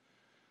have.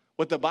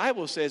 What the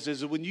Bible says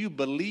is that when you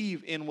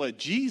believe in what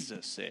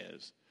Jesus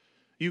says,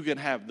 you can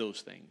have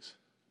those things.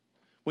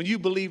 When you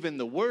believe in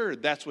the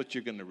word, that's what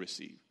you're going to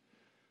receive.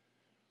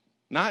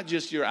 Not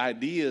just your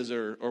ideas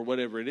or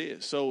whatever it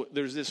is. So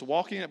there's this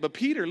walking, but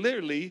Peter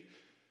literally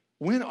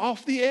went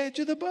off the edge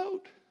of the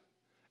boat.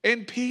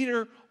 And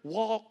Peter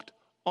walked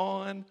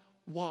on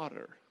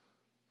water.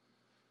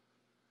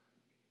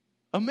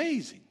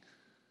 Amazing.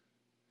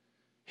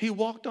 He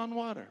walked on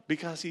water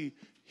because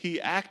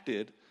he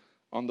acted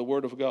on the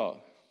word of God.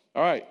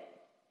 All right.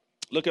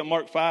 Look at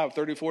Mark 5,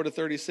 34 to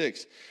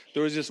 36.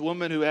 There was this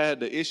woman who had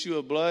the issue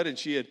of blood, and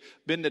she had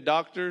been to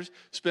doctors,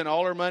 spent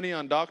all her money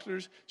on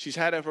doctors. She's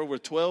had it for over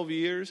 12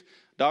 years.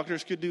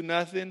 Doctors could do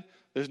nothing.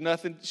 There's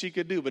nothing she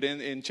could do. But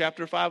in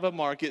chapter 5 of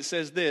Mark, it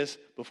says this,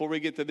 before we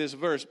get to this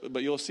verse,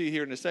 but you'll see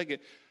here in a second.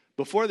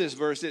 Before this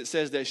verse, it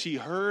says that she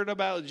heard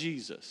about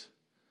Jesus,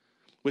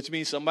 which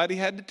means somebody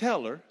had to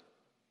tell her.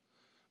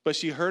 But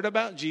she heard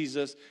about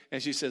Jesus,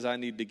 and she says, I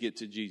need to get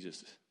to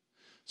Jesus.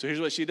 So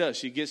here's what she does.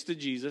 She gets to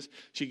Jesus.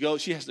 She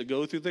has to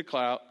go through the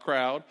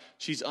crowd.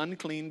 She's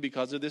unclean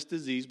because of this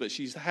disease, but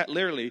she's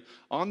literally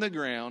on the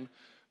ground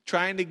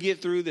trying to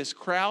get through this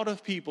crowd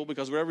of people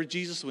because wherever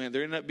Jesus went,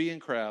 there ended up being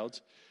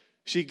crowds.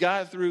 She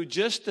got through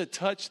just to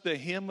touch the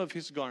hem of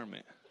his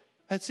garment.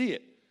 That's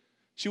it.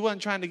 She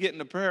wasn't trying to get in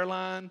the prayer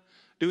line,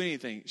 do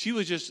anything. She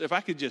was just, if I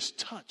could just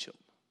touch him.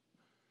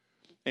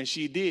 And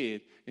she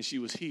did, and she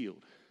was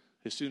healed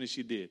as soon as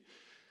she did.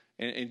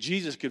 And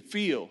Jesus could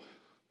feel.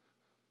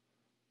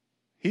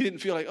 He didn't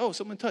feel like, oh,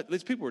 someone touched.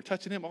 These people were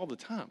touching him all the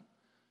time.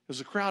 There was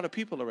a crowd of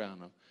people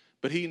around him.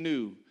 But he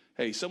knew,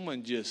 hey,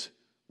 someone just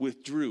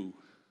withdrew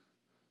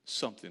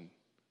something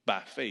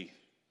by faith.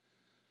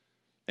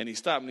 And he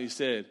stopped and he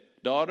said,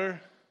 daughter,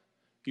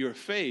 your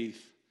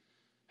faith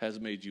has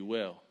made you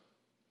well.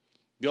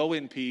 Go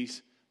in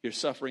peace. Your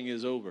suffering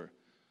is over.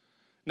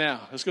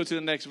 Now, let's go to the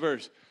next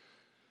verse.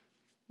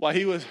 While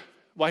he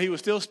was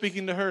still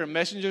speaking to her,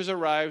 messengers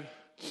arrived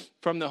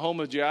from the home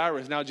of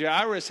Jairus. Now,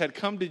 Jairus had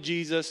come to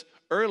Jesus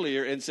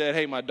earlier and said,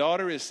 hey, my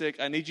daughter is sick.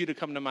 I need you to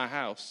come to my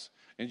house.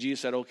 And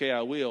Jesus said, okay,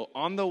 I will.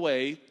 On the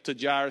way to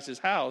Jairus'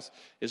 house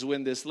is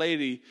when this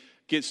lady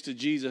gets to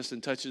Jesus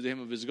and touches the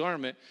hem of his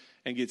garment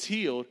and gets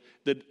healed.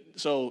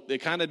 So they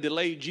kind of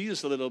delayed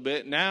Jesus a little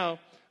bit. Now,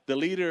 the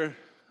leader,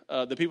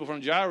 the people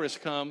from Jairus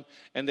come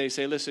and they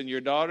say, listen, your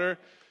daughter,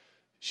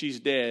 she's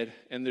dead,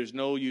 and there's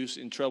no use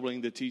in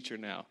troubling the teacher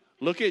now.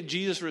 Look at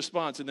Jesus'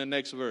 response in the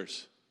next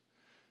verse.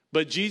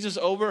 But Jesus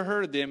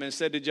overheard them and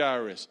said to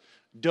Jairus,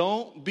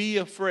 don't be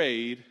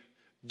afraid,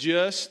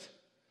 just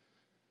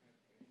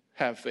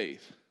have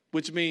faith,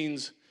 which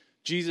means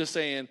Jesus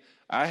saying,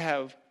 I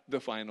have the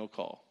final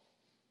call.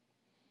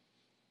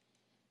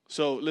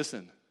 So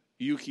listen,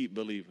 you keep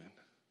believing.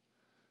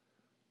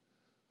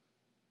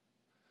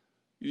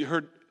 You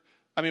heard,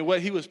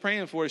 what he was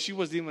praying for is she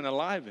wasn't even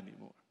alive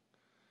anymore.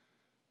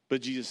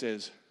 But Jesus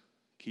says,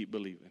 keep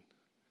believing.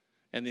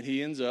 And then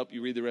he ends up,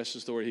 you read the rest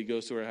of the story, he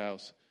goes to her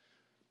house,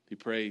 he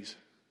prays,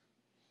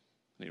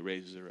 and he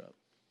raises her up.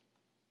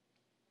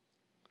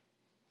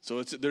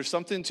 So there's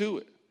something to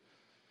it.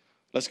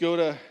 Let's go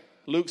to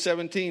Luke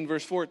 17,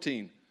 verse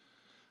 14.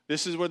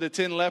 This is where the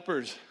 10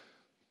 lepers,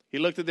 he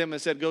looked at them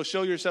and said, go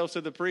show yourselves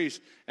to the priest.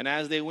 And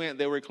as they went,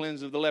 they were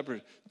cleansed of the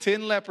lepers.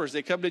 10 lepers,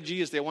 they come to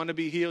Jesus. They want to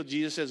be healed.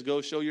 Jesus says,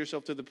 go show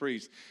yourself to the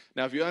priest.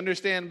 Now, if you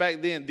understand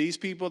back then, these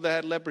people that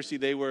had leprosy,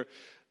 they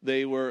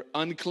were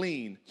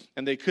unclean.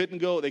 And they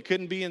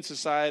couldn't be in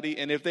society.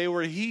 And if they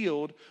were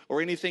healed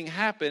or anything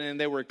happened and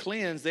they were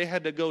cleansed, they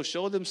had to go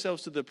show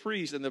themselves to the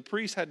priest. And the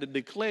priest had to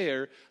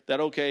declare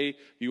that, okay,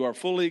 you are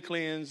fully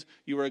cleansed.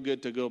 You are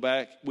good to go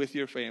back with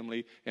your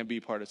family and be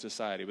part of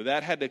society. But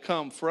that had to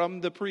come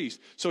from the priest.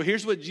 So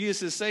here's what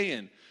Jesus is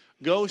saying.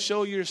 Go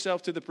show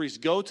yourself to the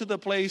priest. Go to the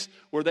place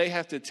where they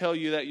have to tell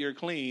you that you're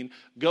clean.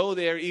 Go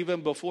there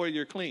even before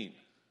you're clean.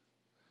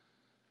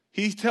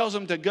 He tells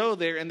them to go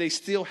there, and they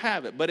still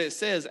have it. But it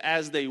says,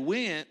 as they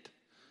went,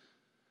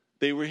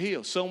 they were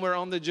healed. Somewhere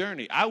on the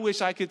journey. I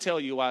wish I could tell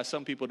you why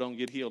some people don't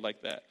get healed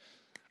like that.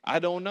 I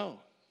don't know.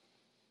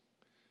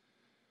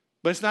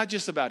 But it's not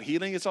just about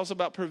healing. It's also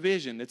about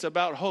provision. It's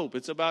about hope.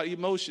 It's about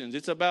emotions.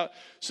 It's about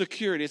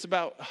security. It's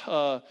about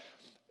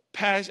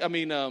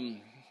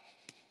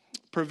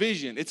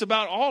provision. It's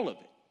about all of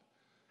it.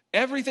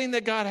 Everything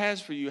that God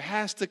has for you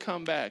has to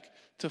come back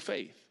to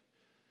faith.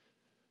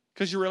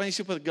 Because your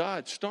relationship with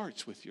God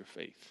starts with your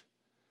faith.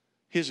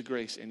 His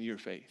grace and your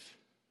faith.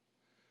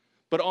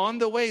 But on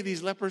the way,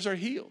 these lepers are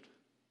healed.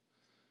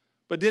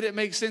 But did it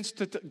make sense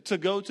to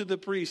go to the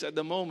priest at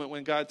the moment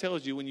when God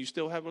tells you when you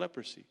still have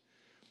leprosy?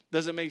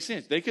 Does it make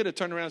sense? They could have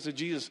turned around and said,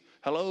 Jesus,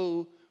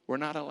 hello, we're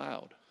not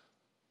allowed.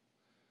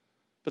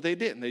 But they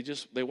didn't.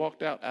 They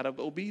walked out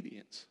of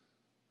obedience.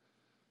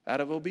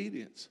 Out of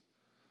obedience.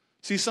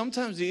 See,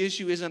 sometimes the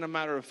issue isn't a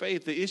matter of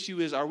faith. The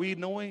issue is, are we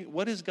knowing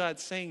what is God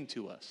saying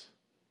to us?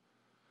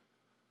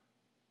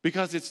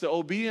 Because it's the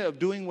obedience of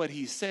doing what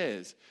he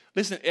says.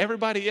 Listen,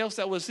 everybody else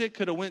that was sick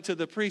could have went to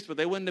the priest, but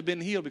they wouldn't have been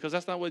healed because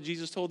that's not what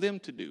Jesus told them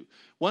to do.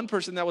 One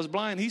person that was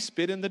blind, he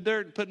spit in the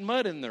dirt and put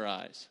mud in their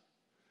eyes.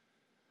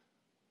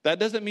 That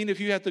doesn't mean if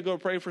you have to go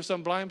pray for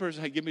some blind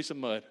person, hey, give me some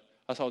mud.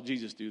 I saw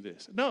Jesus do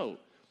this. No,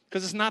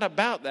 because it's not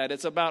about that.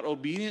 It's about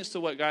obedience to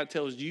what God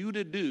tells you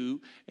to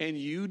do, and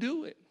you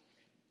do it.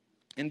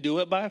 And do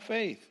it by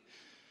faith.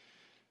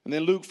 And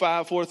then Luke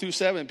 5, 4 through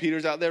 7,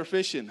 Peter's out there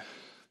fishing.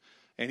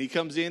 And he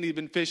comes in, he's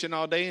been fishing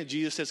all day, and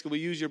Jesus says, can we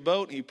use your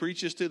boat? And he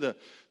preaches to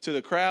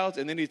the crowds,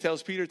 and then he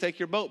tells Peter, take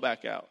your boat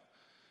back out.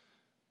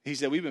 He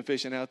said, we've been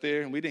fishing out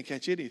there, and we didn't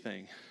catch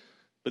anything.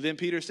 But then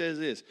Peter says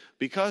this,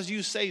 because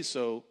you say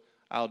so,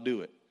 I'll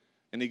do it.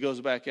 And he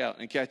goes back out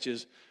and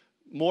catches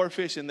more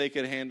fish than they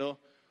could handle,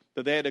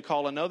 but they had to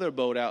call another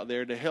boat out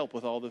there to help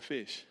with all the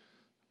fish.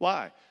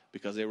 Why?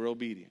 Because they were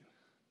obedient.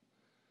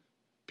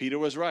 Peter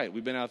was right.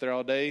 We've been out there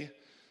all day.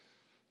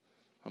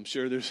 I'm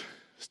sure there's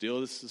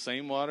still the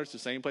same water. It's the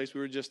same place we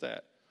were just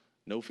at.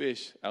 No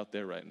fish out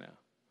there right now.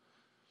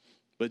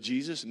 But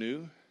Jesus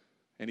knew,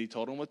 and he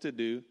told them what to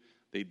do.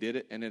 They did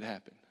it, and it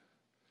happened.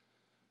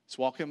 It's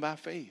walking by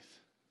faith.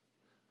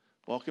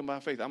 Walking by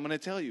faith. I'm going to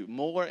tell you,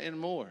 more and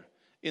more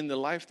in the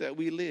life that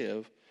we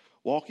live,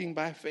 walking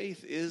by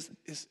faith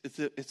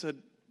it's a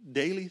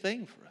daily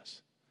thing for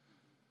us.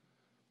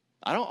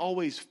 I don't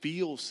always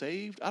feel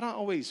saved. I don't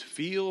always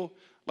feel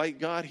like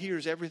God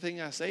hears everything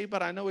I say,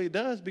 but I know he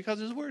does because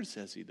his word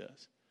says he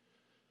does.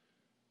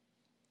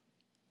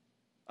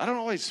 I don't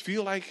always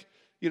feel like,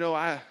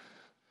 I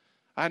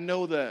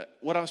know that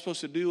what I'm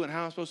supposed to do and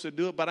how I'm supposed to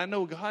do it, but I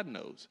know God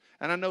knows.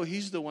 And I know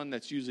he's the one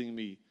that's using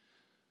me.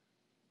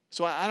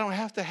 So I don't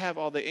have to have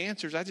all the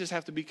answers. I just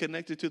have to be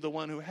connected to the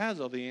one who has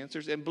all the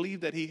answers and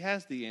believe that he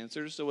has the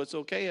answers, so it's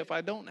okay if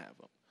I don't have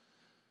them.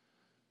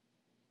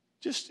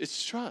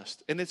 It's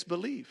trust and it's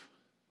belief.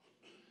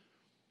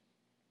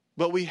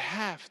 But we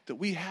have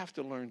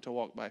to learn to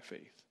walk by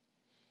faith.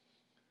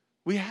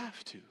 We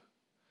have to.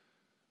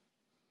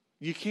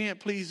 You can't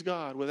please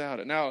God without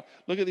it. Now,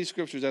 look at these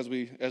scriptures as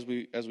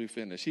we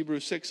finish.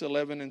 Hebrews 6,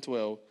 11, and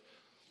 12.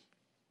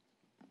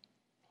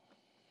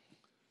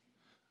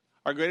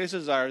 Our greatest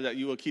desire is that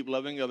you will keep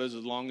loving others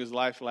as long as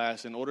life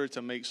lasts in order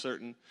to make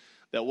certain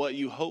that what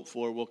you hope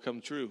for will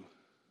come true.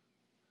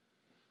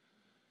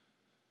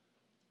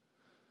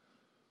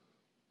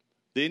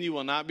 Then you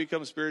will not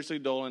become spiritually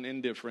dull and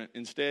indifferent.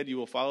 Instead, you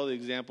will follow the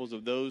examples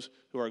of those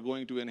who are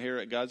going to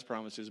inherit God's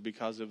promises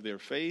because of their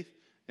faith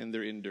and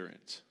their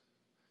endurance.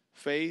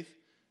 Faith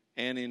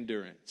and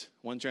endurance.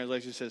 One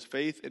translation says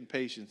faith and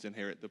patience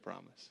inherit the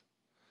promise.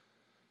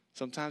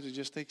 Sometimes it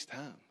just takes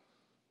time.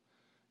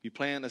 You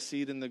plant a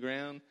seed in the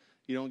ground,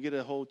 you don't get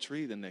a whole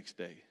tree the next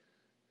day.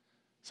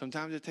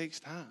 Sometimes it takes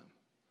time.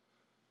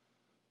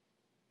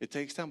 It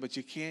takes time, but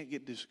you can't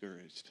get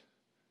discouraged.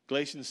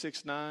 Galatians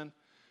 6:9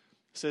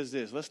 says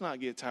this, let's not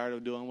get tired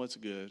of doing what's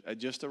good. At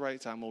just the right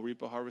time, we'll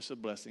reap a harvest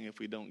of blessing if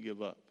we don't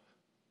give up.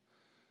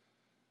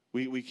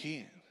 We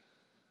can.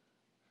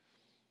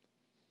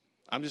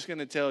 I'm just going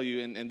to tell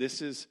you, and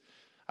this is,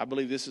 I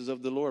believe this is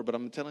of the Lord, but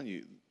I'm telling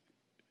you,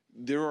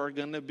 there are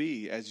going to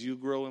be, as you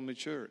grow and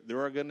mature, there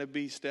are going to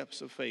be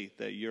steps of faith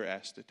that you're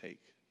asked to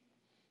take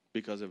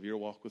because of your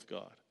walk with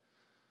God.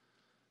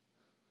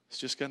 It's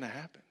just going to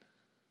happen.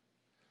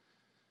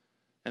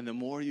 And the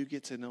more you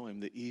get to know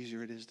him, the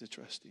easier it is to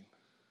trust him.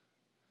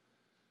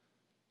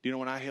 Do you know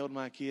when I held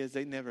my kids,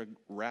 they never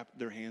wrapped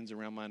their hands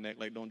around my neck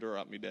like, don't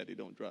drop me, Daddy,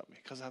 don't drop me.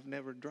 Because I've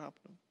never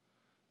dropped them.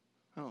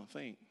 I don't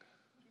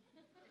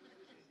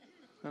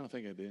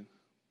think I did.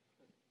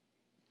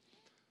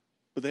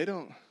 But they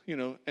don't,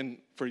 and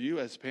for you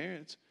as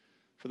parents,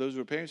 for those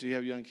who are parents, you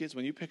have young kids,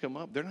 when you pick them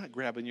up, they're not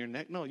grabbing your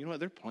neck. No, you know what?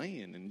 They're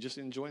playing and just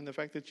enjoying the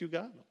fact that you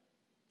got them.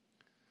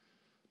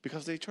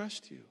 Because they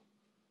trust you.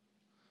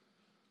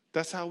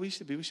 That's how we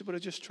should be. We should be able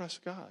to just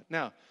trust God.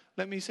 Now,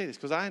 let me say this,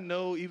 because I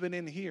know even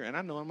in here, and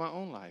I know in my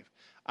own life,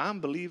 I'm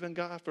believing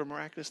God for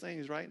miraculous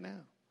things right now.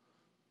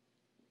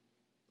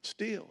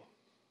 Still.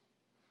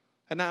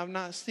 And I've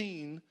not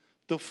seen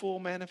the full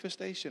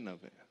manifestation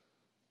of it.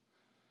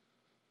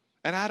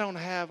 And I don't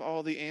have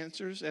all the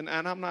answers, and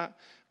I'm not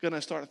going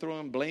to start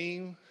throwing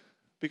blame,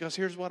 because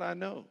here's what I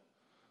know.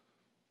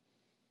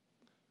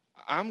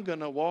 I'm going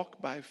to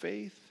walk by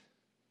faith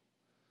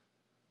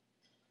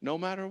no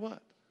matter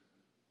what.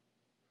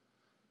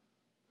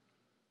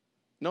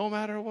 No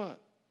matter what.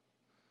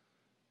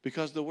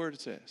 Because the word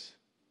says.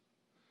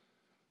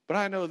 But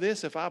I know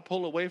this, if I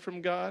pull away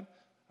from God,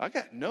 I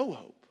got no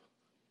hope.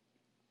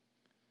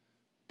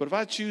 But if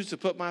I choose to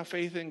put my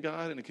faith in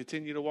God and to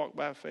continue to walk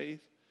by faith,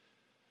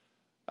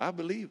 I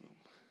believe him.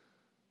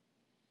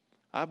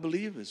 I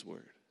believe his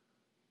word.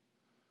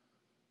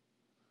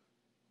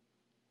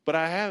 But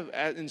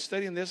in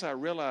studying this, I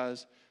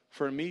realize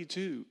for me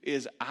too,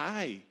 is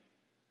I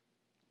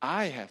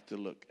have to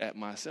look at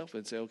myself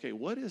and say, okay,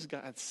 what is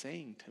God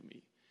saying to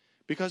me?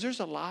 Because there's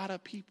a lot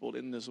of people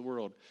in this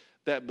world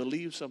that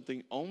believe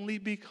something only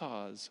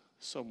because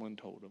someone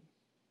told them.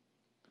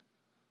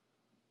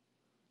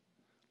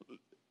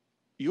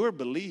 Your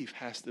belief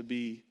has to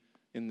be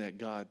in that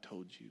God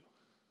told you.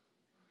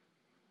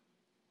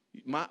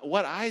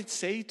 What I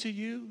say to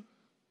you,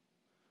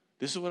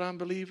 this is what I'm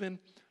believing.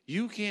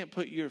 You can't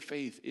put your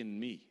faith in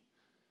me.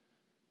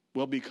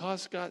 Well,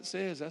 because God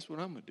says, that's what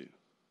I'm going to do.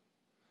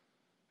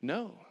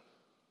 No.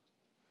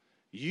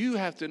 You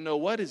have to know,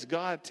 what is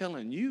God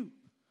telling you?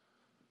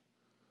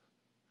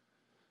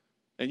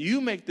 And you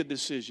make the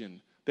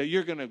decision that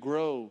you're going to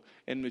grow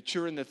and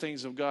mature in the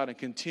things of God and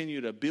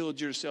continue to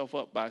build yourself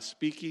up by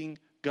speaking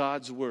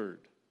God's word.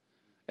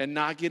 And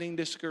not getting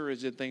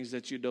discouraged in things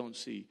that you don't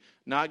see.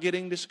 Not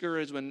getting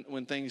discouraged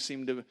when things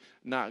seem to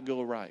not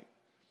go right.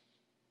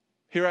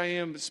 Here I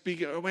am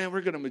speaking, oh man,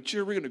 we're going to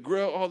mature, we're going to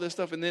grow, all this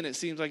stuff. And then it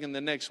seems like in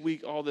the next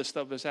week, all this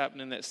stuff is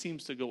happening that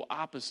seems to go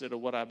opposite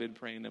of what I've been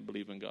praying and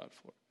believing God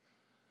for.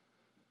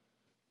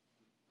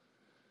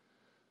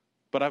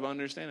 But I'm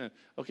understanding,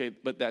 okay,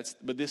 but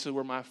this is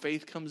where my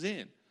faith comes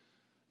in.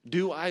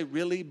 Do I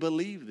really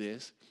believe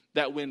this?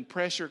 That when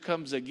pressure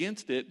comes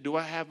against it, do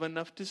I have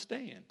enough to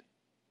stand?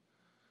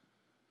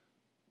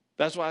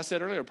 That's why I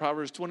said earlier,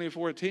 Proverbs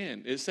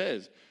 24:10, it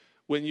says,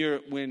 when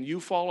you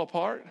fall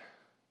apart,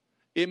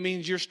 it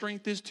means your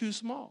strength is too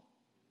small.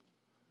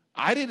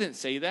 I didn't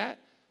say that.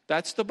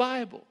 That's the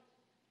Bible.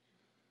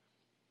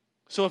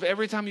 So if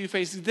every time you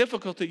face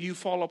difficulty, you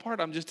fall apart,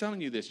 I'm just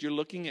telling you this. You're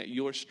looking at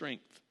your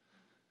strength.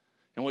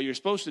 And what you're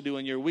supposed to do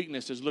in your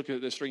weakness is look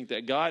at the strength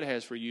that God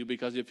has for you,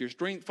 because if your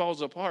strength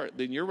falls apart,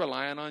 then you're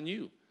relying on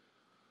you.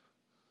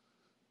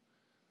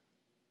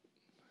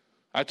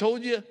 I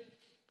told you,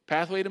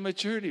 pathway to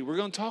maturity. We're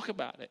going to talk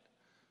about it.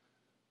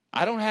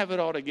 I don't have it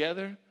all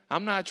together.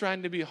 I'm not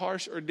trying to be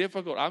harsh or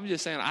difficult. I'm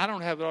just saying I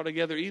don't have it all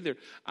together either.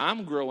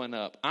 I'm growing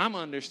up. I'm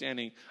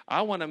understanding.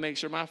 I want to make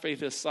sure my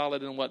faith is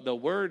solid in what the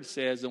Word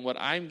says and what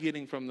I'm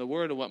getting from the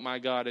Word and what my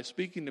God is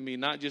speaking to me,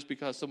 not just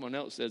because someone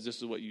else says this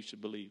is what you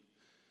should believe.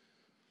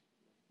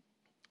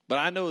 But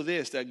I know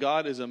this, that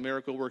God is a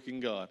miracle-working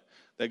God,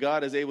 that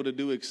God is able to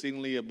do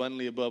exceedingly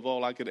abundantly above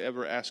all I could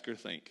ever ask or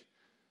think.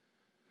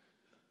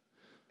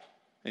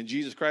 And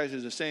Jesus Christ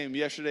is the same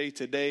yesterday,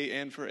 today,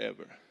 and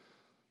forever.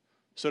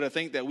 So to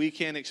think that we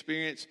can't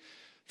experience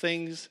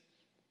things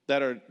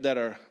that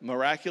are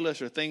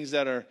miraculous or things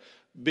that are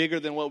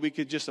bigger than what we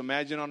could just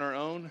imagine on our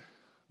own,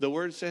 the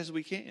Word says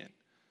we can.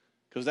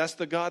 Because that's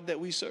the God that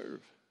we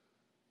serve.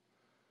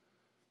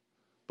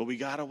 But we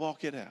got to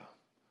walk it out.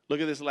 Look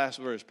at this last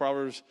verse,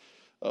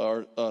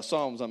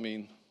 Psalms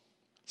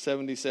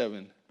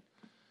 77.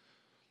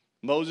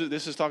 Moses,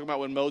 this is talking about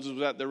when Moses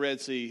was at the Red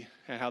Sea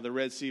and how the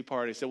Red Sea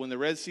parted. He said, when the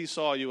Red Sea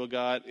saw you, O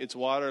God, its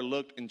water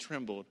looked and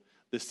trembled.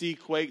 The sea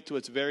quaked to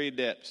its very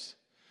depths.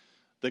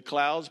 The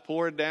clouds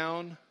poured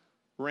down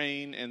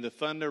rain, and the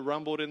thunder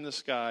rumbled in the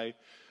sky.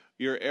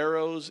 Your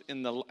arrows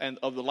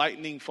of the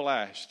lightning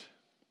flashed.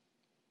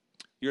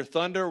 Your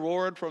thunder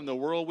roared from the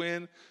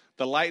whirlwind.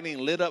 The lightning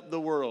lit up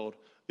the world.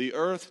 The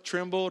earth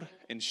trembled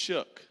and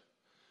shook.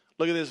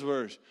 Look at this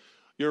verse.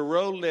 Your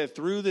road led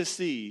through the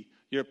sea,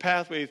 your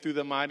pathway through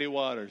the mighty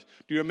waters.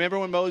 Do you remember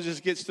when Moses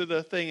gets to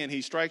the thing and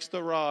he strikes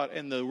the rod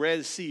and the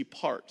Red Sea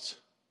parts?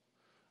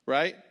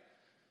 Right?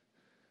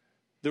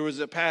 There was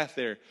a path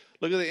there.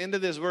 Look at the end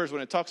of this verse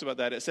when it talks about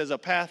that. It says a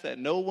path that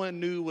no one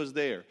knew was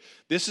there.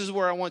 This is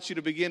where I want you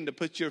to begin to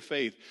put your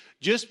faith.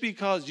 Just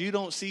because you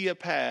don't see a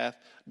path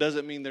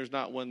doesn't mean there's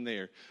not one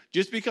there.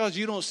 Just because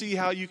you don't see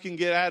how you can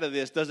get out of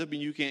this doesn't mean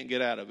you can't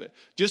get out of it.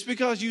 Just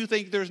because you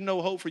think there's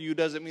no hope for you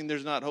doesn't mean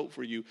there's not hope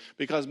for you.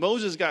 Because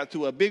Moses got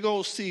to a big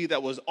old sea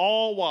that was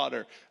all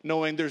water,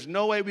 knowing there's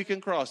no way we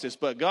can cross this.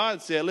 But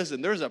God said,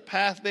 listen, there's a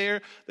path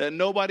there that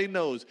nobody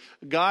knows.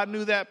 God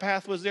knew that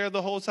path was there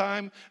the whole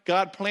time.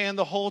 God planned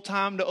the whole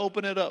time to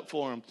open it up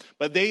for them.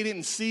 But they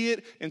didn't see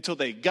it until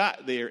they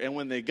got there. And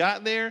when they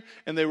got there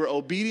and they were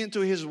obedient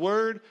to his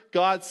word,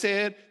 God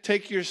said,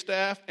 take your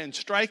staff and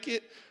strike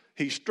it.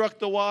 He struck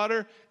the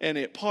water and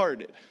it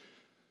parted.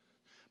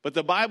 But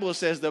the Bible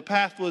says the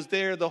path was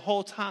there the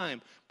whole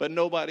time, but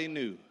nobody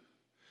knew.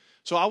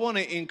 So I want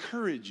to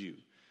encourage you.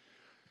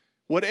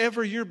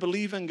 Whatever you're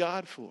believing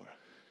God for,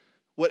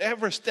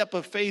 whatever step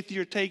of faith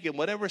you're taking,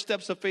 whatever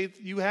steps of faith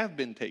you have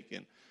been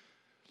taking,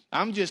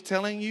 I'm just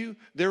telling you,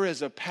 there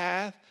is a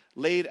path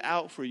laid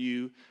out for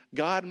you.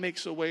 God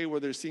makes a way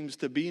where there seems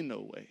to be no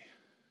way.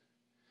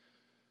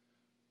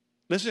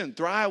 Listen,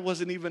 Thrive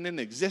wasn't even in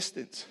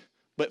existence,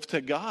 but to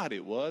God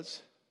it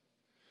was.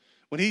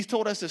 When he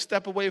told us to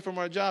step away from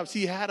our jobs,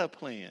 he had a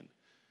plan.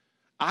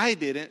 I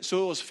didn't,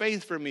 so it was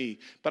faith for me,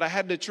 but I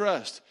had to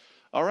trust.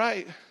 All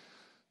right,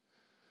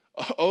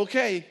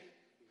 okay.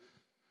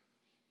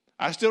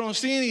 I still don't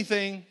see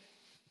anything,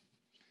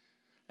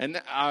 and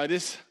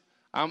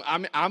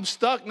I'm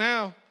stuck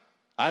now.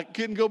 I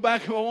couldn't go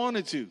back if I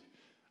wanted to.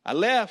 I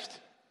left.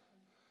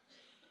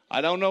 I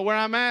don't know where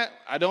I'm at.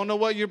 I don't know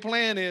what your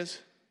plan is.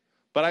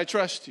 But I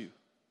trust you.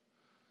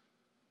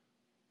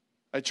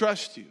 I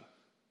trust you.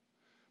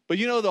 But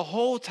you know, the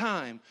whole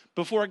time,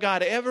 before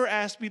God ever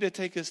asked me to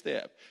take a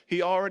step,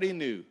 he already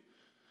knew.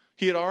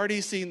 He had already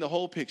seen the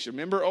whole picture.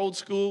 Remember old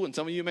school? And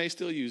some of you may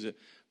still use it.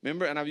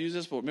 Remember, and I've used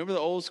this before. Remember the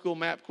old school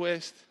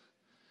MapQuest?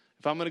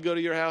 If I'm going to go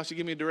to your house, you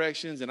give me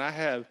directions, and I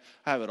have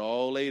it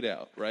all laid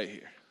out right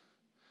here.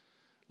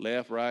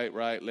 Left, right,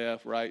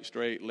 left, right,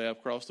 straight,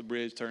 left, cross the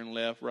bridge, turn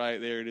left,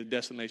 right, there, the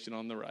destination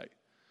on the right.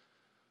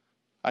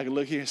 I can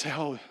look here and say,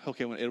 oh,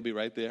 okay, well, it'll be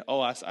right there.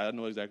 Oh, I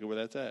know exactly where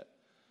that's at.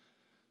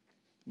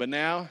 But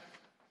now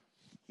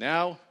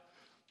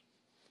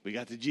we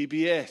got the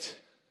GPS.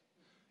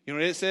 You know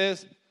what it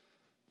says?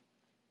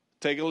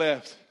 Take a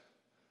left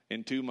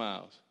in 2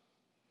 miles.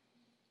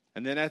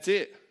 And then that's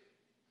it.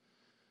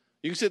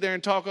 You can sit there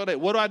and talk all day.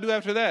 What do I do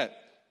after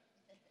that?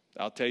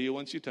 I'll tell you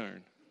once you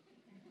turn.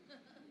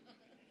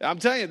 I'm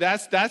telling you,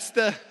 that's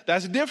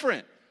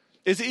different.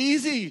 It's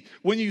easy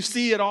when you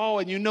see it all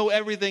and you know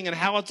everything and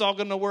how it's all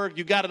going to work.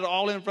 You got it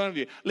all in front of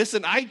you.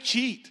 Listen, I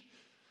cheat.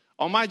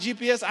 On my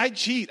GPS, I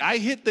cheat. I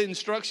hit the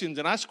instructions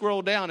and I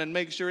scroll down and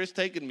make sure it's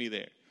taking me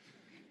there.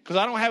 Because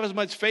I don't have as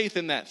much faith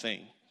in that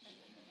thing.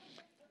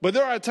 But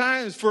there are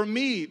times for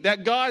me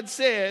that God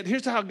said,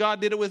 here's how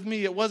God did it with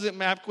me. It wasn't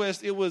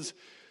MapQuest, it was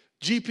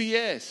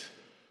GPS.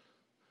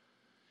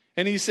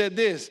 And he said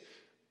this,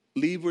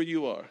 leave where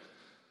you are.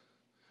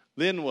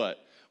 Then what?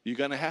 You're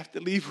going to have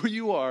to leave where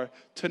you are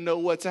to know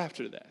what's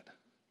after that.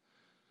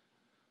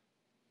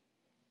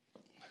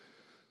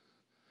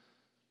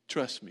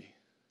 Trust me.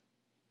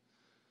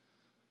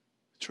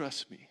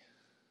 Trust me.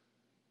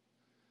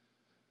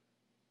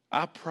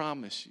 I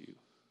promise you,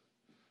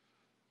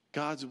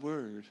 God's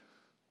word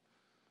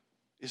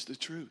is the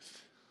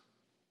truth.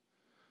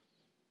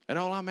 And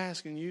all I'm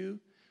asking you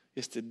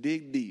is to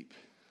dig deep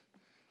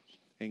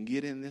and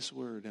get in this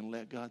word and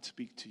let God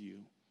speak to you.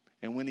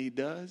 And when he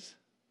does,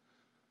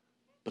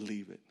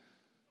 believe it.